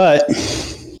 But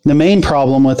the main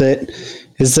problem with it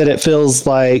is that it feels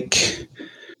like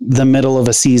the middle of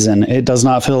a season. It does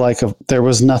not feel like there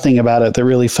was nothing about it that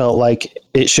really felt like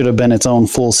it should have been its own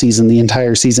full season. The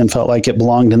entire season felt like it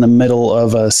belonged in the middle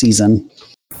of a season.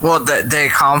 Well, they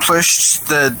accomplished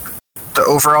the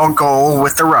overall goal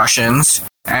with the Russians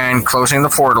and closing the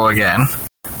portal again.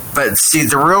 But see,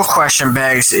 the real question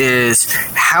begs is,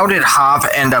 how did Hop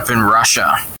end up in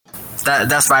Russia?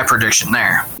 That's my prediction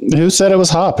there. Who said it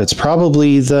was Hop? It's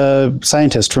probably the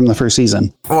scientist from the first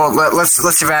season. Well,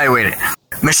 let's evaluate it.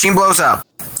 Machine blows up,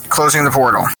 closing the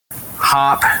portal.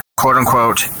 Hop, quote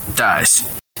unquote,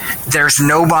 dies. There's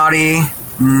nobody,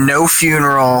 no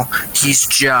funeral. He's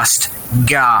just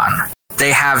gone.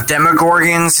 They have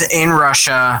Demogorgons in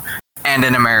Russia and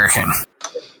an American.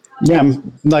 Yeah,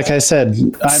 like I said,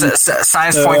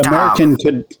 science point to Hop.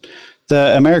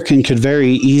 The American could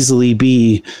very easily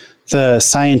be the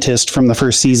scientist from the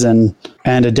first season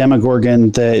and a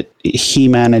Demogorgon that he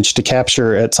managed to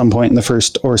capture at some point in the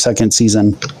first or second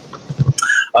season.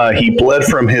 He bled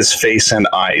from his face and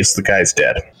eyes. The guy's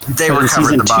dead. They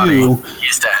recovered the body.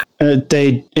 He's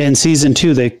dead. In season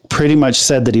 2, they pretty much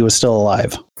said that he was still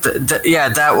alive. Yeah,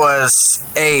 that was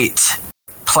 8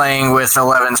 playing with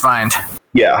 11's mind.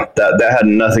 Yeah, that had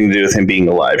nothing to do with him being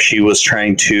alive. She was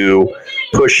trying to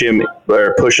push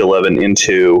 11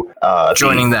 into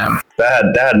joining them.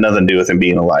 That had nothing to do with him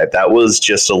being alive. That was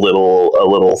just a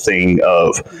little thing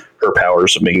of her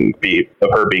powers of being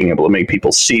able to make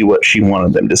people see what she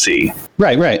wanted them to see.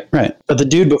 Right. But the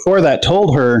dude before that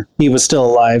told her he was still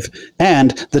alive,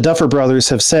 and the Duffer Brothers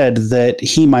have said that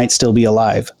he might still be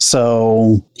alive,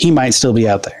 so he might still be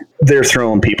out there. They're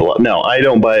throwing people up. No, I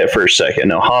don't buy it for a second.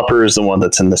 No, Hopper is the one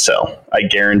that's in the cell. I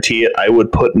guarantee it. I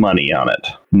would put money on it.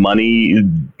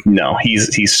 No,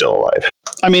 he's still alive.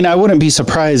 I mean, I wouldn't be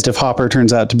surprised if Hopper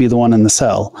turns out to be the one in the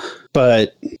cell,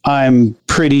 but I'm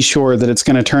pretty sure that it's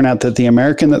going to turn out that the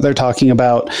American that they're talking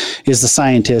about is the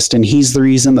scientist, and he's the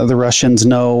reason that the Russians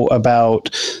know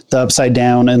about the Upside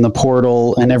Down and the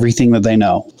portal and everything that they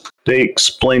know. They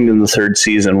explained in the third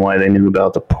season why they knew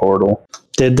about the portal.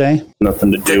 Did they?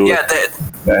 Nothing to do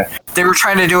they were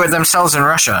trying to do it themselves in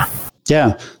Russia.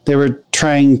 Yeah, they were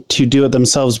trying to do it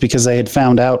themselves because they had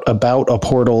found out about a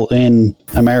portal in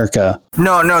America.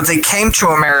 No, they came to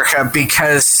America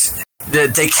because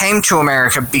it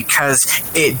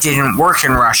didn't work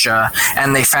in Russia,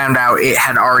 and they found out it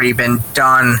had already been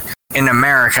done in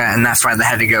America, and that's why they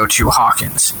had to go to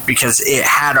Hawkins, because it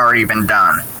had already been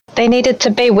done. They needed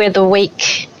to be where the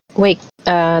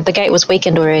gate was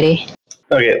weakened already.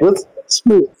 Okay, let's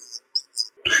move.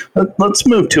 Let's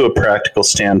move to a practical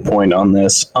standpoint on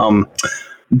this.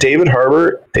 David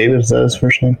Harbour. David, is that his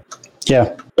first name?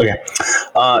 Yeah. Okay.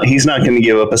 He's not going to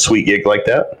give up a sweet gig like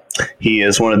that. He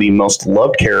is one of the most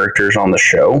loved characters on the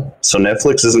show, so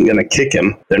Netflix isn't going to kick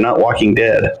him. They're not Walking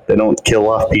Dead. They don't kill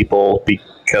off people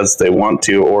because they want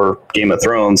to, or Game of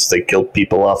Thrones, they kill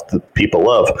people off that people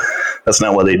love. That's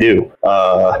not what they do.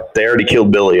 They already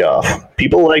killed Billy off.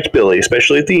 People liked Billy,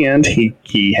 especially at the end.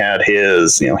 He had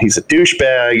his, he's a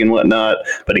douchebag and whatnot,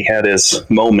 but he had his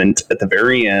moment at the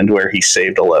very end where he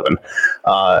saved 11.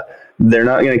 They're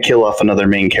not going to kill off another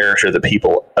main character that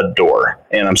people adore.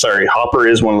 And I'm sorry, Hopper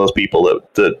is one of those people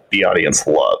that the audience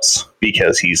loves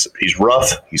because he's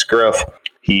rough, he's gruff,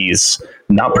 he's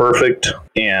not perfect,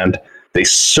 and they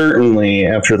certainly,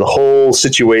 after the whole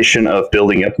situation of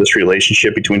building up this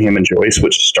relationship between him and Joyce,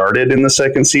 which started in the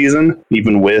second season,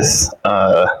 even with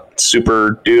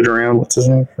super dude around, what's his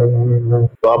name?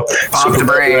 Bob the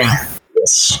Brain.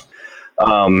 Yes.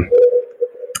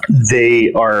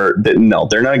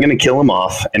 They're not going to kill him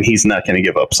off, and he's not going to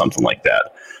give up something like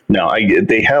that. No,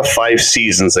 they have 5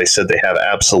 seasons. They said they have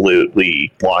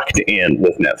absolutely locked in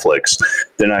with Netflix.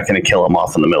 They're not going to kill him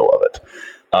off in the middle of it.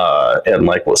 And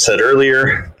like was said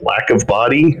earlier, lack of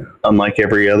body, unlike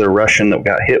every other Russian that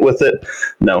got hit with it.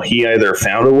 No, he either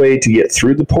found a way to get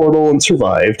through the portal and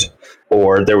survived,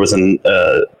 or there was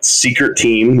a secret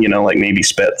team, like maybe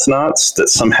Spetsnaz, that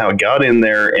somehow got in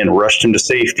there and rushed him to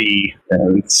safety,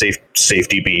 and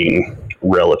safety being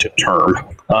relative term,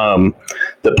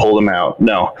 that pulled him out.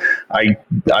 No, I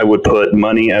would put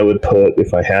money,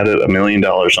 if I had it, $1 million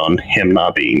on him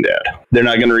not being dead. They're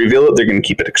not going to reveal it. They're going to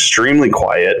keep it extremely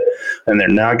quiet, and they're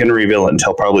not going to reveal it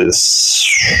until probably I'd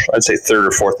say 3rd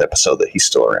or 4th episode that he's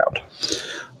still around.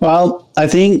 Well, I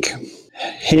think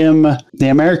him, the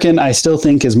American, I still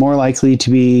think is more likely to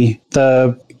be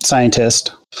the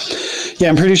scientist. Yeah,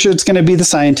 I'm pretty sure it's going to be the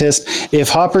scientist. If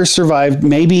Hopper survived,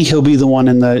 maybe he'll be the one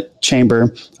in the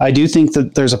chamber. I do think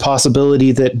that there's a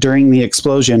possibility that during the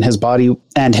explosion, his body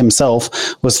and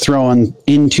himself was thrown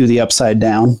into the Upside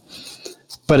Down.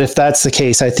 But if that's the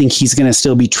case, I think he's going to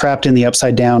still be trapped in the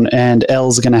Upside Down, and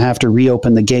El's going to have to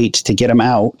reopen the gate to get him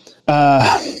out.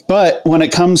 But when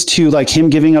it comes to like him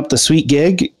giving up the sweet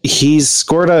gig, he's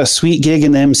scored a sweet gig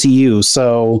in the MCU.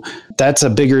 So that's a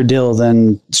bigger deal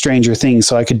than Stranger Things.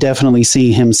 So I could definitely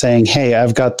see him saying, hey,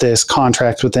 I've got this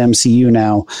contract with the MCU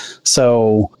now.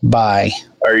 So bye.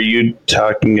 Are you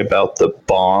talking about the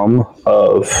bomb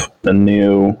of the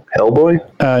new Hellboy?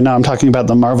 No, I'm talking about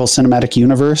the Marvel Cinematic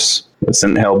Universe.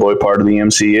 Isn't Hellboy part of the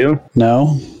MCU?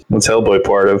 No. What's Hellboy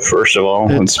part of, first of all?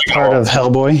 It's part of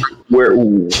Hellboy.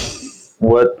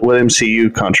 What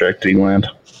MCU contract did he land?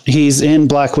 He's in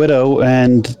Black Widow,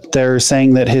 and they're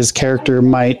saying that his character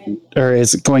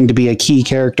is going to be a key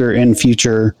character in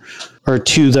future, or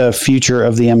to the future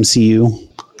of the MCU.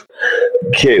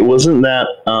 Okay, wasn't that,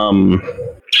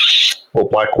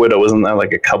 Black Widow, wasn't that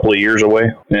like a couple of years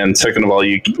away? And second of all,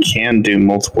 you can do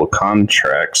multiple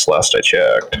contracts, last I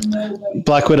checked.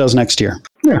 Black Widow's next year.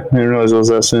 Yeah, I didn't realize it was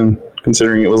that soon,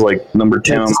 considering it was like number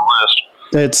 10 on the list.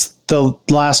 It's the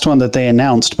last one that they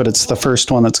announced, but it's the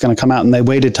first one that's going to come out, and they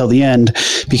waited till the end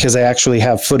because they actually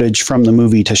have footage from the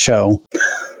movie to show.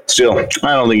 Still,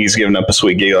 I don't think he's given up a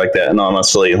sweet gig like that. And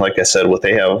honestly, like I said, what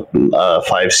they have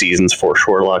 5 seasons for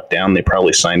Shore Lockdown, they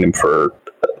probably signed him for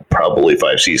probably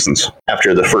 5 seasons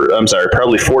after the first. I'm sorry,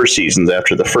 probably 4 seasons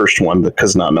after the first one,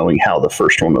 because not knowing how the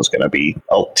first one was going to be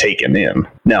taken in.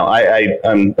 Now,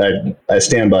 I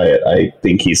stand by it. I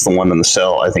think he's the one in the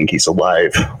cell. I think he's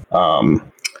alive.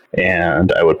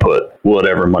 And I would put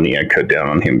whatever money I could down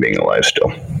on him being alive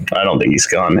still. I don't think he's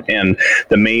gone. And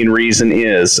the main reason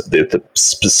is that the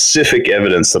specific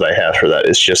evidence that I have for that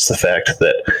is just the fact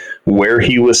that where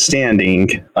he was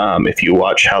standing, if you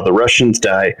watch how the Russians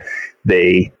die,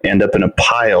 they end up in a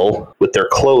pile with their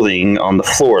clothing on the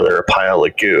floor. They're a pile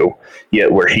of goo.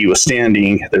 Yet where he was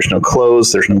standing, there's no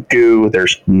clothes, there's no goo,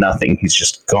 there's nothing. He's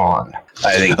just gone.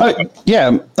 I think.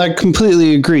 Yeah, I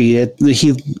completely agree.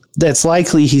 It's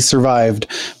likely he survived,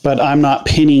 but I'm not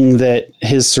pinning that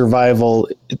his survival.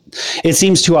 It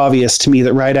seems too obvious to me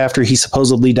that right after he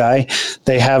supposedly died,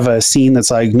 they have a scene that's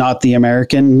like not the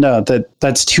American. No,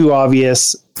 that's too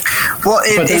obvious. Well,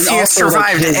 if he had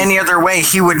survived any other way,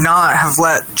 he would not have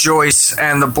let Joyce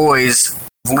and the boys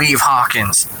leave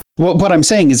Hawkins. Well, what I'm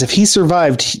saying is if he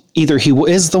survived, either he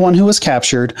is the one who was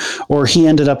captured or he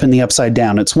ended up in the Upside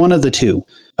Down. It's one of the two.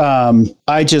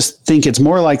 I just think it's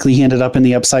more likely he ended up in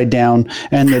the Upside Down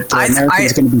and that the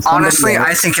American's going to be... Honestly,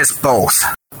 I think it's both.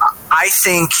 I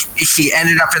think he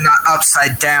ended up in the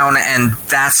Upside Down and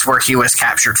that's where he was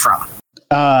captured from.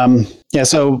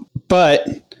 But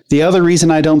the other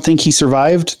reason I don't think he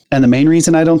survived, and the main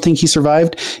reason I don't think he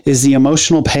survived, is the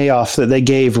emotional payoff that they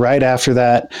gave right after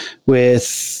that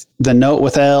with the note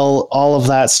with El, all of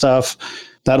that stuff,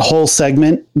 that whole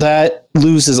segment, that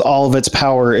loses all of its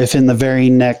power if in the very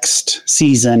next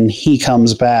season he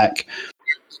comes back.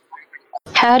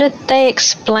 How did they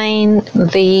explain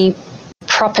the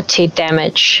property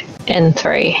damage in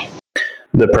 3?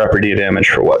 The property damage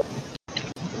for what?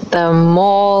 The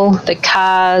mall, the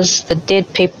cars, the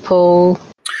dead people.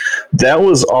 That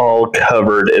was all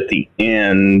covered at the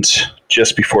end,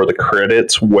 just before the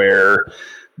credits, where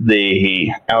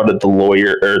they outed the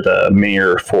lawyer or the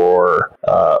mayor for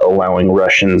allowing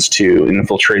Russians to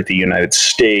infiltrate the United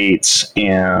States,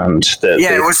 and that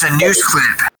it was a news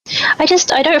clip. I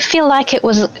don't feel like it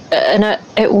was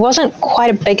it wasn't quite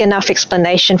a big enough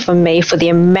explanation for me for the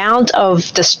amount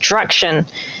of destruction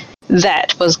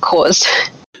that was caused.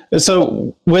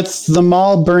 So with the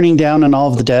mall burning down and all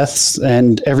of the deaths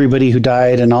and everybody who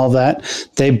died and all that,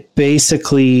 they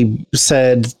basically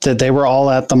said that they were all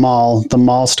at the mall. The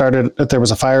mall started, there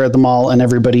was a fire at the mall and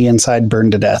everybody inside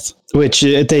burned to death, which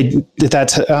and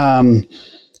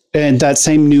that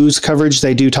same news coverage,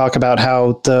 they do talk about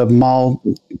how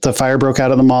the fire broke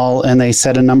out of the mall and they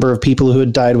said a number of people who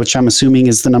had died, which I'm assuming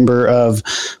is the number of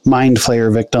Mind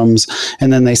Flayer victims.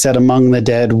 And then they said among the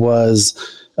dead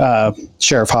was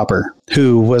Sheriff Hopper,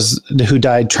 who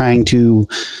died trying to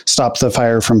stop the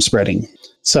fire from spreading.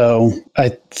 So I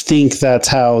think that's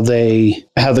how the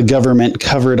government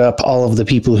covered up all of the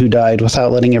people who died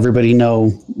without letting everybody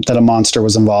know that a monster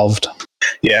was involved.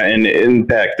 Yeah, and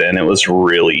back then it was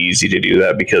really easy to do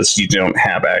that because you don't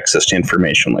have access to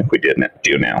information like we do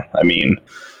now. I mean,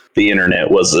 the internet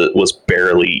was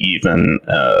barely even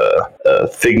a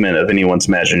figment of anyone's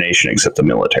imagination except the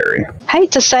military.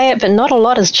 Hate to say it, but not a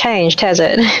lot has changed, has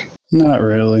it? Not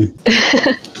really.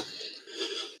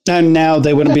 And now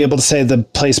they wouldn't be able to say the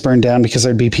place burned down because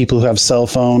there'd be people who have cell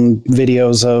phone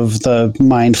videos of the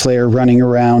Mind Flayer running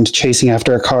around chasing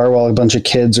after a car while a bunch of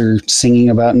kids are singing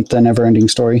about the never-ending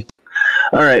story.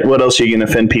 All right, what else are you going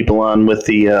to offend people on with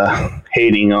the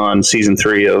hating on season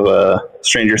 3 of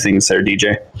Stranger Things there,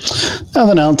 DJ?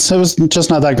 Nothing else. It was just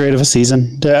not that great of a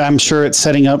season. I'm sure it's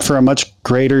setting up for a much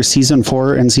greater season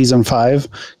 4 and season 5,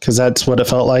 because that's what it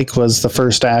felt like was the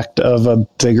first act of a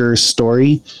bigger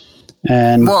story.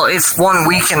 And well, it's 1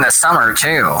 week in the summer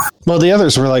too. Well, the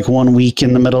others were like 1 week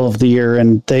in the middle of the year,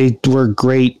 and they were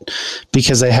great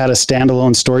because they had a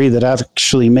standalone story that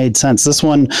actually made sense. This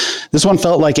one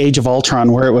felt like Age of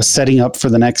Ultron, where it was setting up for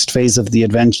the next phase of the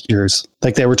Avengers.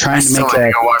 Like they were trying to make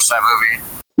go watch that movie.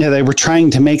 Yeah, they were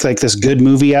trying to make like this good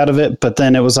movie out of it, but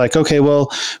then it was like, okay,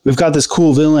 well, we've got this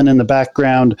cool villain in the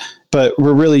background, but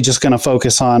we're really just going to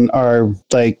focus on our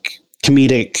like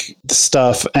comedic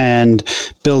stuff and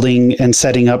building and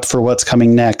setting up for what's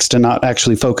coming next, and not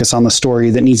actually focus on the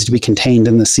story that needs to be contained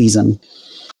in the season.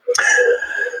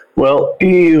 Well,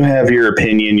 you have your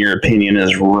opinion. Your opinion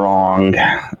is wrong,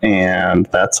 and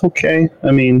that's okay. I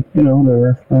mean,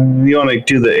 whatever. You want to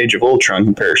do the Age of Ultron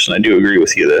comparison, I do agree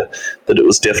with you that it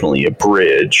was definitely a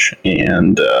bridge,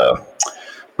 and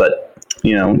but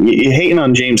you hating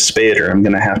on James Spader, I'm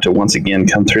going to have to once again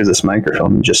come through this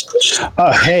microphone and just...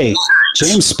 hey,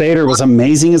 James Spader was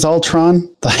amazing as Ultron.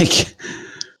 Like,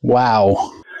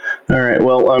 wow. All right,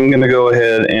 well, I'm going to go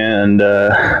ahead and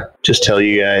just tell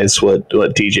you guys what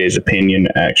DJ's opinion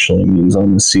actually means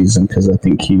on this season, because I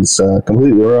think he's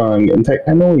completely wrong. In fact,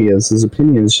 I know he is. His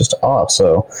opinion is just off,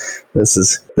 so this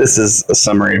is a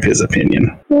summary of his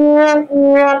opinion.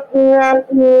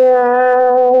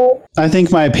 I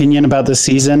think my opinion about this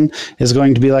season is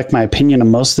going to be like my opinion on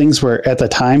most things, where at the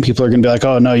time people are going to be like,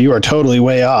 oh, no, you are totally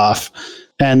way off.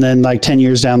 And then like 10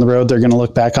 years down the road, they're going to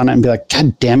look back on it and be like,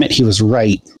 God damn it, he was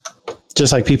right.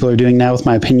 Just like people are doing now with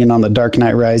my opinion on The Dark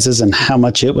Knight Rises and how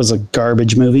much it was a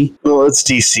garbage movie. Well, it's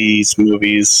DC's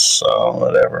movies, so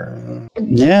whatever.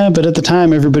 Yeah, but at the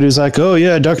time, everybody was like, oh,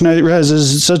 yeah, Dark Knight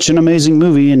Rises is such an amazing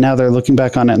movie. And now they're looking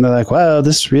back on it and they're like, wow,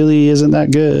 this really isn't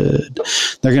that good.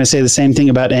 They're going to say the same thing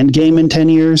about Endgame in 10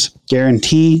 years,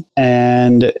 guarantee.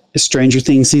 And Stranger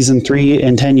Things Season 3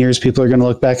 in 10 years, people are going to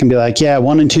look back and be like, yeah,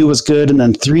 1 and 2 was good. And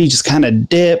then 3 just kind of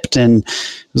dipped and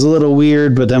it was a little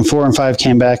weird. But then 4 and 5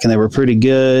 came back and they were pretty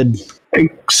good.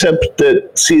 Except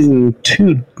that Season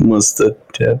 2 was the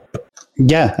dip.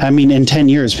 Yeah, I mean, in 10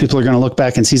 years, people are going to look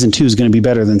back and Season 2 is going to be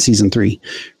better than Season 3.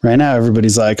 Right now,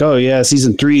 everybody's like, oh, yeah,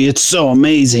 Season 3, it's so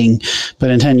amazing. But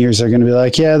in 10 years, they're going to be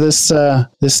like, yeah, this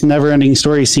never-ending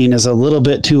story scene is a little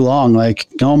bit too long. Like,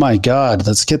 oh, my God,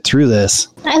 let's get through this.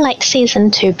 I like Season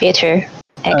 2 better,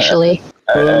 actually.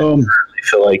 I really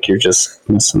feel like you're just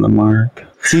missing the mark.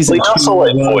 Season 2 also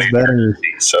like was better.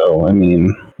 So, I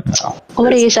mean...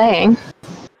 What are you saying?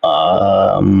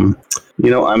 I'm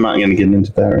not going to get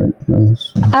into that right now.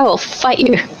 So. I will fight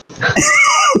you.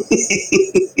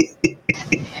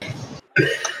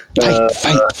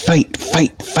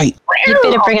 Fight. You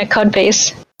better bring a cod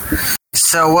base.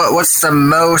 So what's the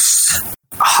most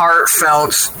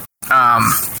heartfelt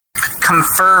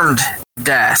confirmed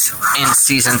death in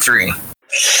season 3?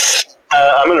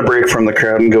 I'm going to break from the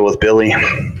crowd and go with Billy.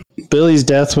 Billy's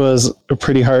death was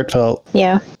pretty heartfelt.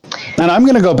 Yeah. And I'm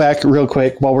going to go back real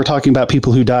quick while we're talking about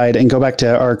people who died and go back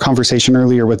to our conversation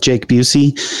earlier with Jake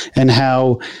Busey and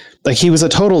how like he was a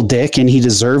total dick and he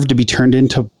deserved to be turned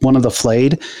into one of the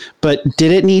flayed. But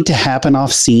did it need to happen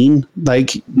off scene?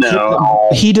 Like, no,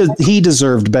 he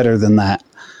deserved better than that.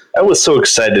 I was so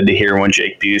excited to hear when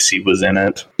Jake Busey was in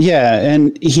it. Yeah.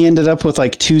 And he ended up with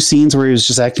like 2 scenes where he was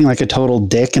just acting like a total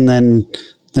dick. And then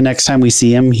the next time we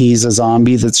see him, he's a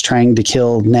zombie that's trying to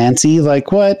kill Nancy.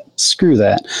 Like, what? Screw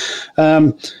that.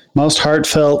 Most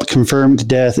heartfelt confirmed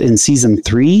death in season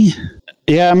 3.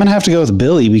 Yeah, I'm going to have to go with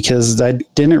Billy because I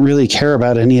didn't really care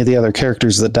about any of the other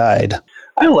characters that died.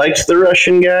 I liked the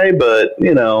Russian guy, but,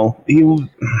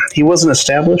 he wasn't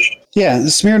established. Yeah,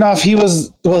 Smirnoff, he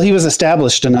was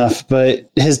established enough, but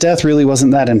his death really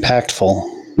wasn't that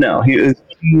impactful. No, he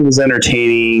was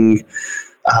entertaining.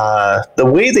 The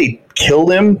way they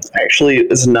killed him actually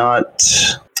is not...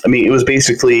 I mean, it was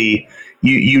basically...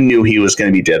 You knew he was going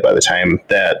to be dead by the time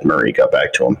that Murray got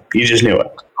back to him. You just knew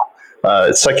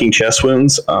it. Sucking chest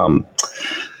wounds,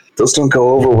 those don't go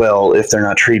over well if they're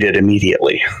not treated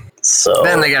immediately. So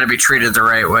then they got to be treated the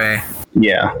right way.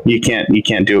 Yeah, you can't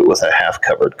do it with a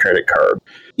half-covered credit card.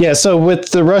 Yeah, so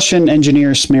with the Russian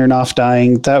engineer Smirnoff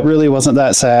dying, that really wasn't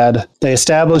that sad. They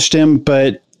established him,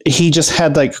 but he just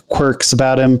had like quirks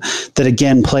about him that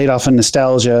again played off of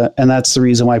nostalgia, and that's the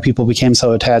reason why people became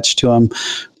so attached to him.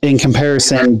 In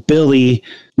comparison, Billy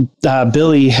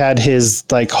had his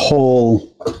like whole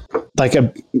like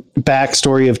a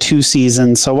backstory of 2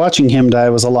 seasons, so watching him die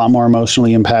was a lot more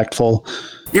emotionally impactful.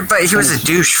 Yeah, but he was a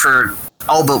douche for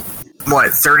all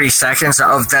but 30 seconds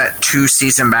of that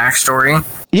 2-season backstory.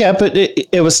 Yeah, but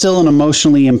it was still an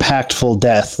emotionally impactful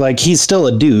death. Like, he's still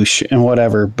a douche and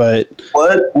whatever, but...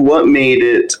 What made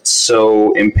it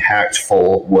so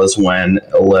impactful was when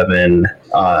Eleven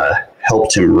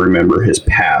helped him remember his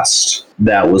past.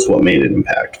 That was what made it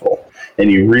impactful.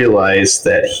 And you realize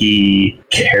that he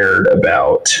cared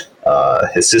about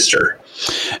his sister.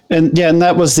 And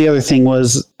that was the other thing,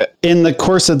 was in the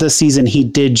course of this season, he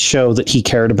did show that he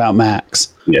cared about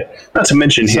Max. Yeah, not to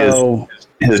mention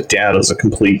his dad was a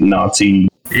complete Nazi.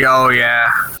 Oh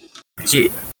yeah,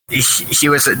 he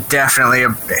was definitely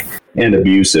and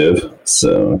abusive.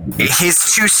 So his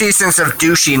 2 seasons of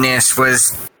douchiness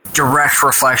was direct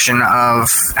reflection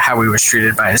of how he was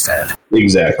treated by his dad.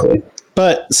 Exactly.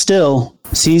 But still,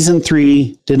 season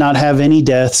 3 did not have any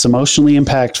deaths emotionally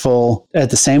impactful at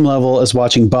the same level as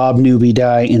watching Bob Newby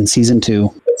die in season 2.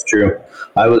 That's true.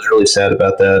 I was really sad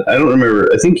about that. I don't remember.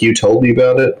 I think you told me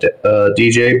about it,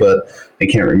 DJ, but I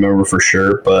can't remember for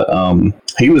sure. But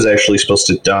he was actually supposed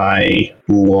to die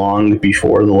long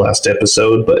before the last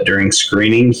episode, but during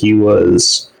screening, he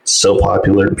was so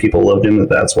popular and people loved him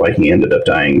that's why he ended up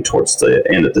dying towards the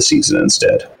end of the season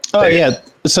instead. Oh, yeah.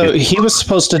 So he was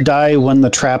supposed to die when the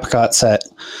trap got set.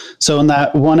 So in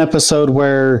that one episode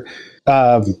where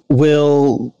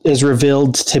Will is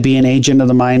revealed to be an agent of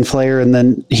the Mind Flayer, and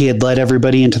then he had led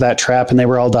everybody into that trap and they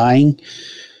were all dying.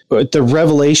 The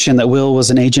revelation that Will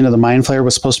was an agent of the Mind Flayer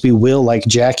was supposed to be Will like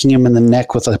jacking him in the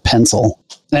neck with a pencil.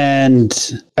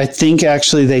 And I think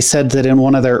actually they said that in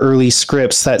one of their early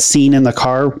scripts, that scene in the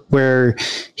car where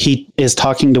he is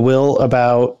talking to Will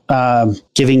about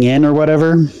giving in or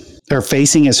whatever, or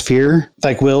facing his fear,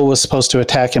 like Will was supposed to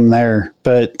attack him there,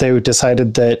 but they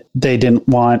decided that they didn't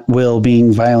want Will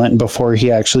being violent before he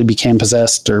actually became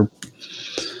possessed.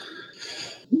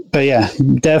 But yeah,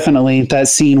 definitely that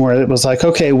scene where it was like,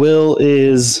 okay, Will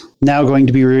is now going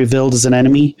to be revealed as an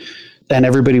enemy, and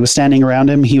everybody was standing around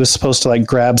him. He was supposed to like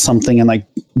grab something and like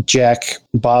jack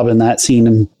Bob in that scene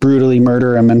and brutally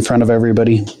murder him in front of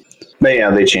everybody. But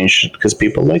yeah, they changed it because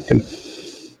people liked him.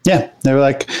 Yeah, they were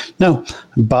like, no,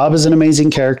 Bob is an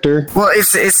amazing character. Well,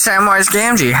 it's Samwise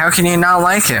Gamgee. How can you not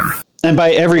like him? And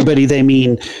by everybody, they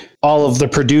mean all of the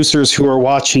producers who were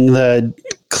watching the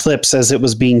clips as it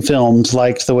was being filmed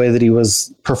liked the way that he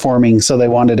was performing, so they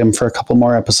wanted him for a couple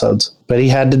more episodes. But he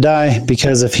had to die,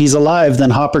 because if he's alive,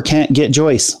 then Hopper can't get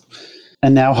Joyce.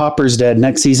 And now Hopper's dead.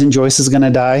 Next season, Joyce is going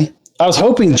to die. I was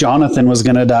hoping Jonathan was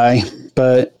going to die,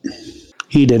 but...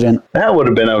 he didn't. That would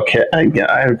have been okay. I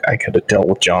could have dealt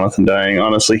with Jonathan dying.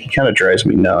 Honestly, he kind of drives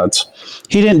me nuts.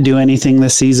 He didn't do anything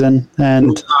this season.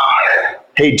 And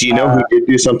hey, do you know who did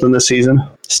do something this season?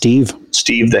 Steve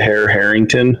the Hare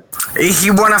Harrington.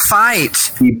 He won a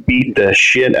fight. He beat the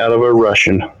shit out of a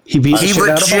Russian. He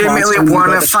legitimately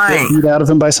won a fight. Beat out of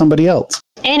him by somebody else.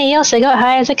 And he also got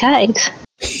high as a kite.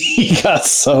 He got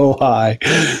so high.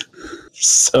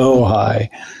 So high.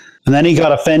 And then he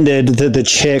got offended that the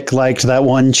chick liked that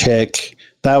one chick.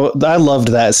 I loved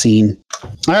that scene.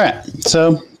 All right,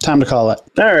 so time to call it.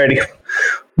 All righty.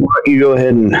 Why don't you go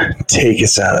ahead and take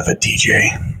us out of it,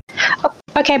 DJ? Oh,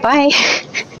 okay, bye.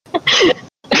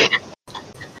 Is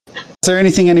there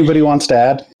anything anybody wants to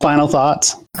add? Final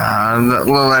thoughts?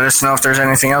 Let us know if there's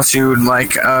anything else you would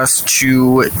like us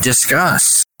to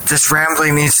discuss. This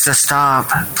rambling needs to stop.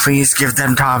 Please give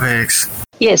them topics.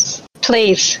 Yes,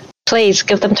 please. Please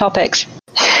give them topics.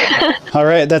 All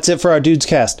right, that's it for our Dudes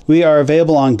Cast. We are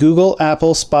available on Google,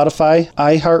 Apple, Spotify,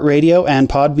 iHeartRadio, and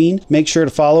Podbean. Make sure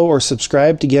to follow or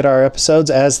subscribe to get our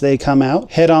episodes as they come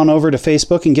out. Head on over to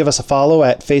Facebook and give us a follow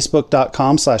at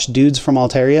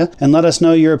facebook.com/dudesfromaltaria, and let us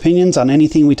know your opinions on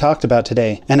anything we talked about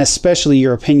today, and especially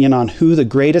your opinion on who the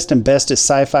greatest and bestest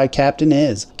sci-fi captain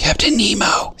is. Captain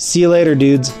Nemo. See you later,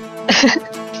 dudes.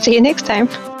 See you next time.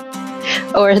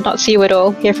 Or not see you at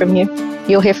all. Hear from you.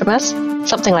 You'll hear from us.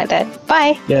 Something like that.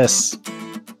 Bye. Yes.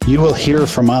 You will hear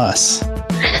from us.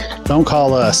 Don't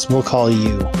call us. We'll call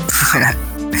you.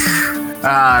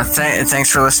 Thanks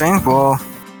for listening. We'll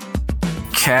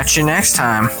catch you next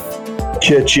time.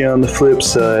 Catch you on the flip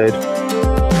side.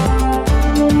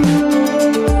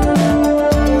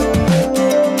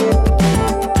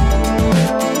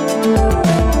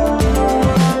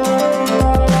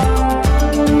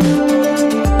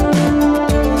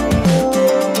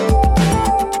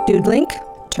 Dude Link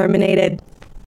terminated.